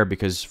out on the air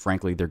because,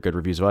 frankly, they're good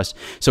reviews of us.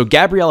 So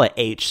Gabriella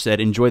H. said,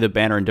 enjoy the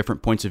banter and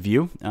different points of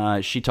view.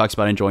 She talks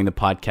about enjoying the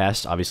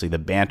podcast, obviously the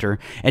banter.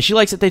 And she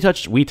likes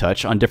that we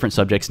touch on different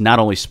subjects, not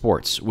only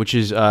sports, which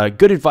is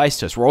good advice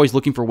to us. We're always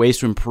looking for ways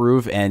to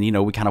improve. And,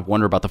 we kind of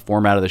wonder about the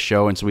format of the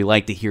show. And so we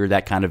like to hear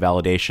that kind of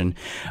validation.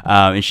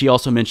 And she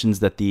also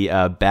mentions that the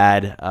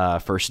bad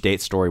first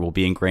date story will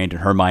be ingrained in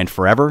her mind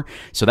forever.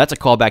 So that's a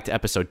callback to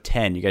episode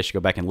 10. You guys should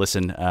go back and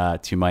listen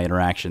to my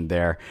interaction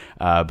there.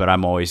 But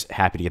I'm always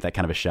happy to get that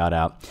kind of a shout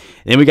out.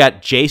 Then we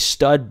got J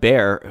Stud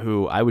Bear,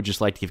 who I would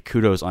just like to give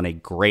kudos on a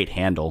great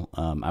handle.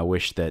 I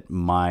wish that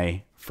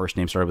my first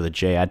name started with a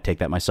J. I'd take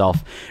that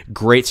myself.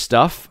 Great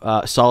stuff.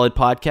 Solid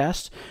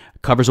podcast.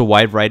 Covers a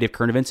wide variety of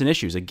current events and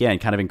issues. Again,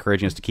 kind of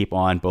encouraging us to keep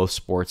on both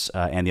sports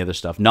and the other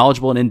stuff.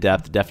 Knowledgeable and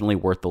in-depth, definitely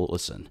worth the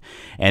listen.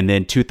 And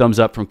then 2 thumbs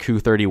up from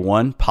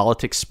Q31,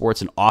 politics,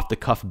 sports, and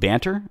off-the-cuff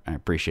banter. I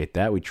appreciate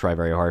that. We try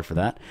very hard for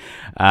that.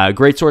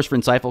 Great source for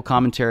insightful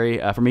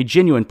commentary from a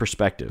genuine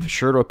perspective,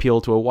 sure to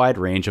appeal to a wide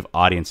range of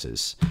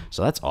audiences.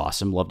 So that's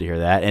awesome. Love to hear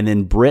that. And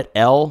then Britt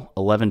L.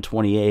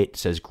 1128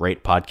 says,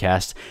 great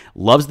podcast.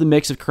 Loves the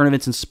mix of current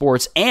events and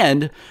sports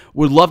and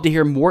would love to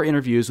hear more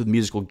interviews with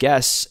musical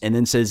guests, and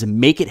then says,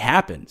 make it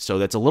happen. So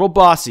that's a little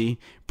bossy,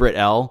 Britt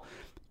L.,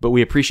 but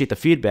we appreciate the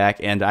feedback,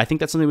 and I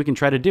think that's something we can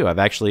try to do. I've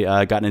actually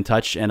gotten in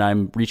touch, and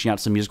I'm reaching out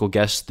to some musical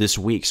guests this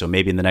week, so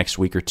maybe in the next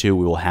week or two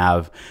we will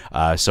have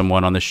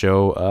someone on the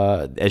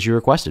show as you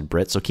requested,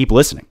 Britt, so keep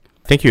listening.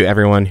 Thank you,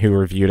 everyone who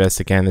reviewed us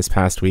again this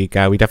past week.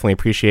 We definitely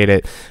appreciate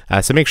it.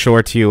 So make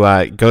sure to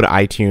go to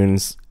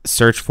iTunes,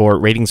 search for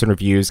ratings and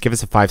reviews, give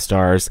us a 5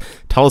 stars,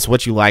 tell us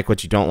what you like,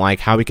 what you don't like,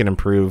 how we can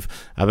improve,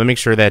 but make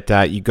sure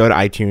that you go to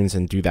iTunes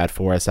and do that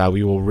for us.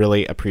 We will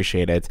really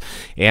appreciate it.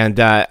 And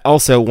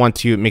also want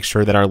to make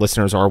sure that our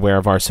listeners are aware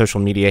of our social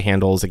media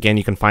handles. Again,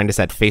 you can find us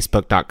at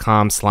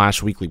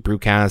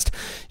facebook.com/weeklybrewcast.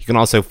 You can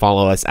also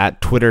follow us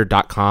at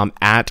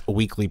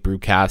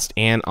twitter.com/weeklybrewcast,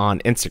 and on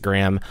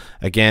Instagram,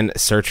 again,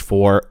 search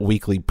for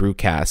Weekly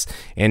Brewcast.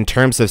 In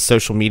terms of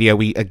social media,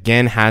 we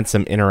again had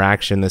some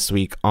interaction this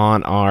week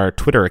on our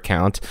Twitter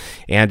account,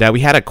 and we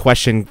had a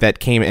question that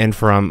came in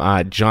from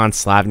John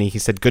Slavny. He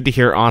said, good to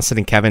hear Austin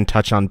and Kevin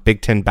touch on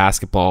Big Ten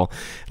basketball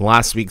in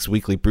last week's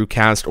Weekly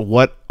Brewcast.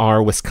 What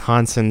are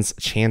Wisconsin's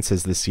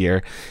chances this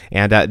year?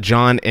 And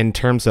John, in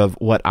terms of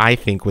what I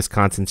think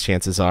Wisconsin's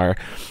chances are,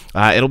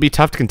 it'll be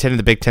tough to contend in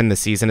the Big Ten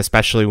this season,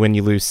 especially when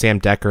you lose Sam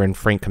Decker and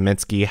Frank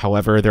Kaminsky.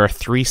 However, there are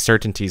 3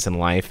 certainties in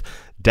life: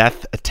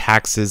 death,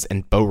 taxes,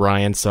 and Bo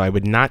Ryan, so I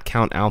would not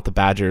count out the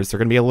Badgers. They're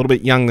going to be a little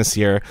bit young this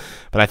year,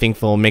 but I think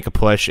they'll make a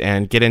push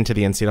and get into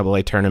the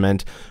NCAA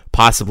tournament,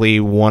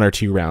 possibly 1 or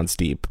 2 rounds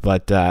deep,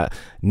 but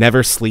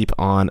never sleep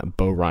on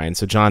Bo Ryan.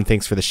 So John,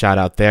 thanks for the shout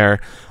out there.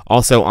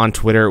 Also on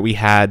Twitter, we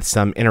had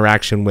some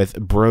interaction with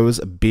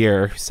Bros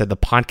Beer, who said the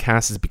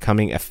podcast is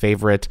becoming a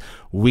favorite.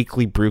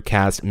 Weekly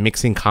Brewcast,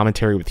 mixing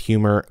commentary with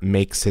humor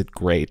makes it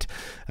great.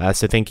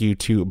 So thank you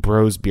to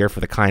Bros Beer for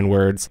the kind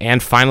words.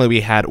 And finally,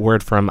 we had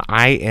word from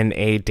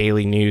INA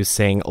Daily News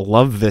saying,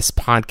 love this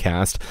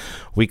podcast.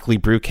 Weekly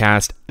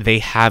Brewcast, they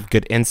have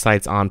good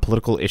insights on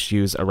political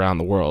issues around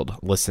the world.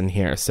 Listen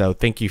here. So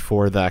thank you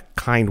for the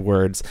kind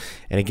words.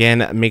 And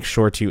again, make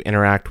sure to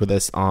interact with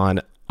us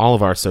on all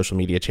of our social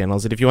media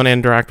channels. And if you want to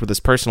interact with us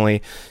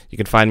personally, you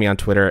can find me on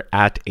Twitter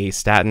at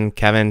 @astatin.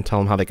 Kevin, tell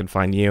them how they can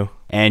find you.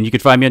 And you can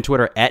find me on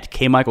Twitter at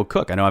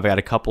 @KMichaelCook. I know I've got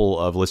a couple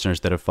of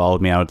listeners that have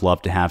followed me. I would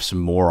love to have some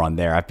more on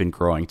there. I've been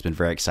growing. It's been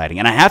very exciting.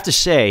 And I have to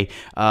say,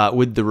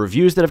 with the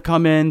reviews that have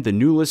come in, the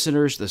new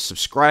listeners, the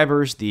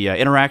subscribers, the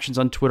interactions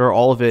on Twitter,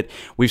 all of it,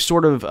 we've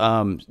sort of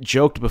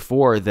joked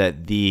before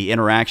that the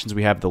interactions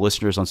we have with the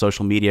listeners on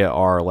social media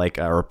are like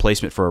a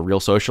replacement for a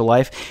real social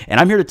life. And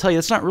I'm here to tell you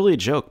that's not really a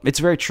joke. It's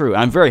very true.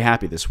 I'm very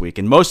happy this week.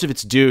 And most of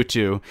it's due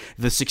to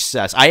the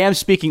success. I am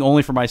speaking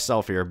only for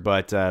myself here,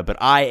 but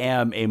I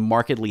am a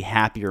markedly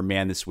happier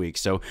man this week.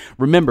 So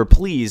remember,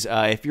 please,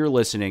 if you're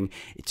listening,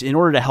 it's in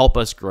order to help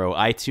us grow,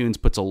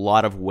 iTunes puts a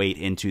lot of weight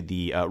into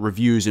the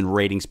reviews and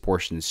ratings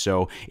portions.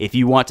 So if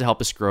you want to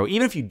help us grow,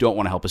 even if you don't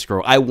want to help us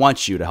grow, I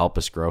want you to help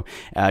us grow.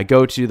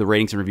 Go to the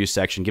ratings and reviews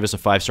section, give us a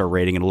 5-star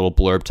rating and a little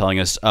blurb telling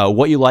us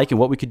what you like and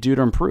what we could do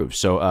to improve.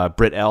 So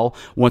Britt L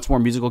wants more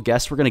musical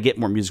guests. We're going to get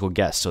more musical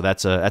guests. So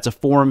that's a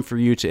forum for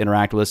you to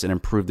interact with us and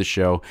improve the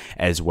show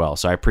as well.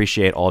 So I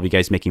appreciate all of you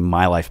guys making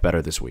my life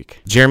better this week.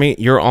 Jeremy,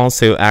 you're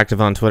also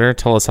active on Twitter.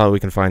 Tell us how we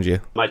can find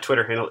you. My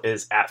Twitter handle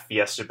is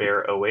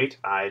 @FiestaBear08.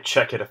 I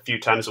check it a few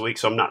times a week,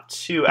 so I'm not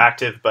too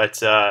active, but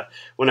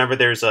whenever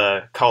there's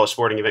a college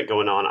sporting event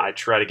going on, I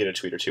try to get a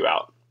tweet or two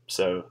out.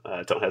 So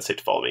don't hesitate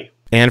to follow me.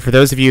 And for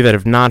those of you that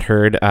have not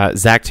heard,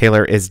 Zach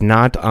Taylor is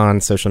not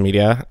on social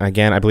media.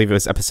 Again, I believe it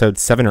was episode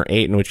 7 or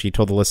 8 in which he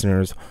told the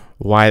listeners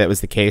why that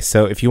was the case.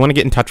 So if you want to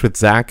get in touch with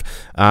Zach,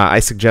 I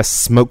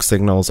suggest smoke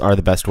signals are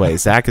the best way.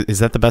 Zach, is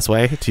that the best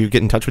way to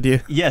get in touch with you?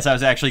 Yes, I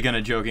was actually going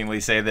to jokingly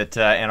say that,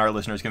 and our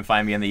listeners can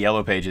find me in the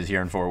yellow pages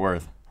here in Fort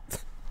Worth.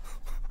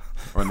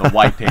 Or in the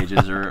white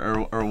pages,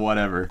 or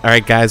whatever. All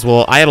right, guys.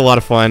 Well, I had a lot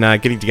of fun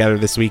getting together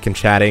this week and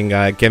chatting.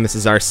 Again, this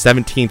is our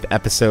 17th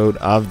episode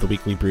of the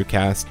Weekly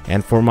Brewcast.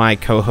 And for my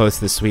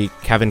co-hosts this week,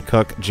 Kevin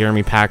Cook,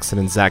 Jeremy Paxton,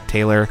 and Zach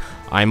Taylor,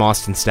 I'm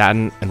Austin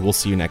Staton, and we'll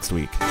see you next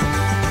week.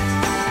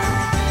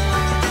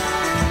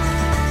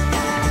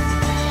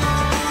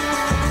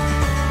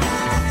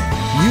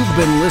 You've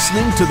been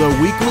listening to the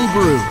Weekly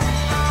Brew.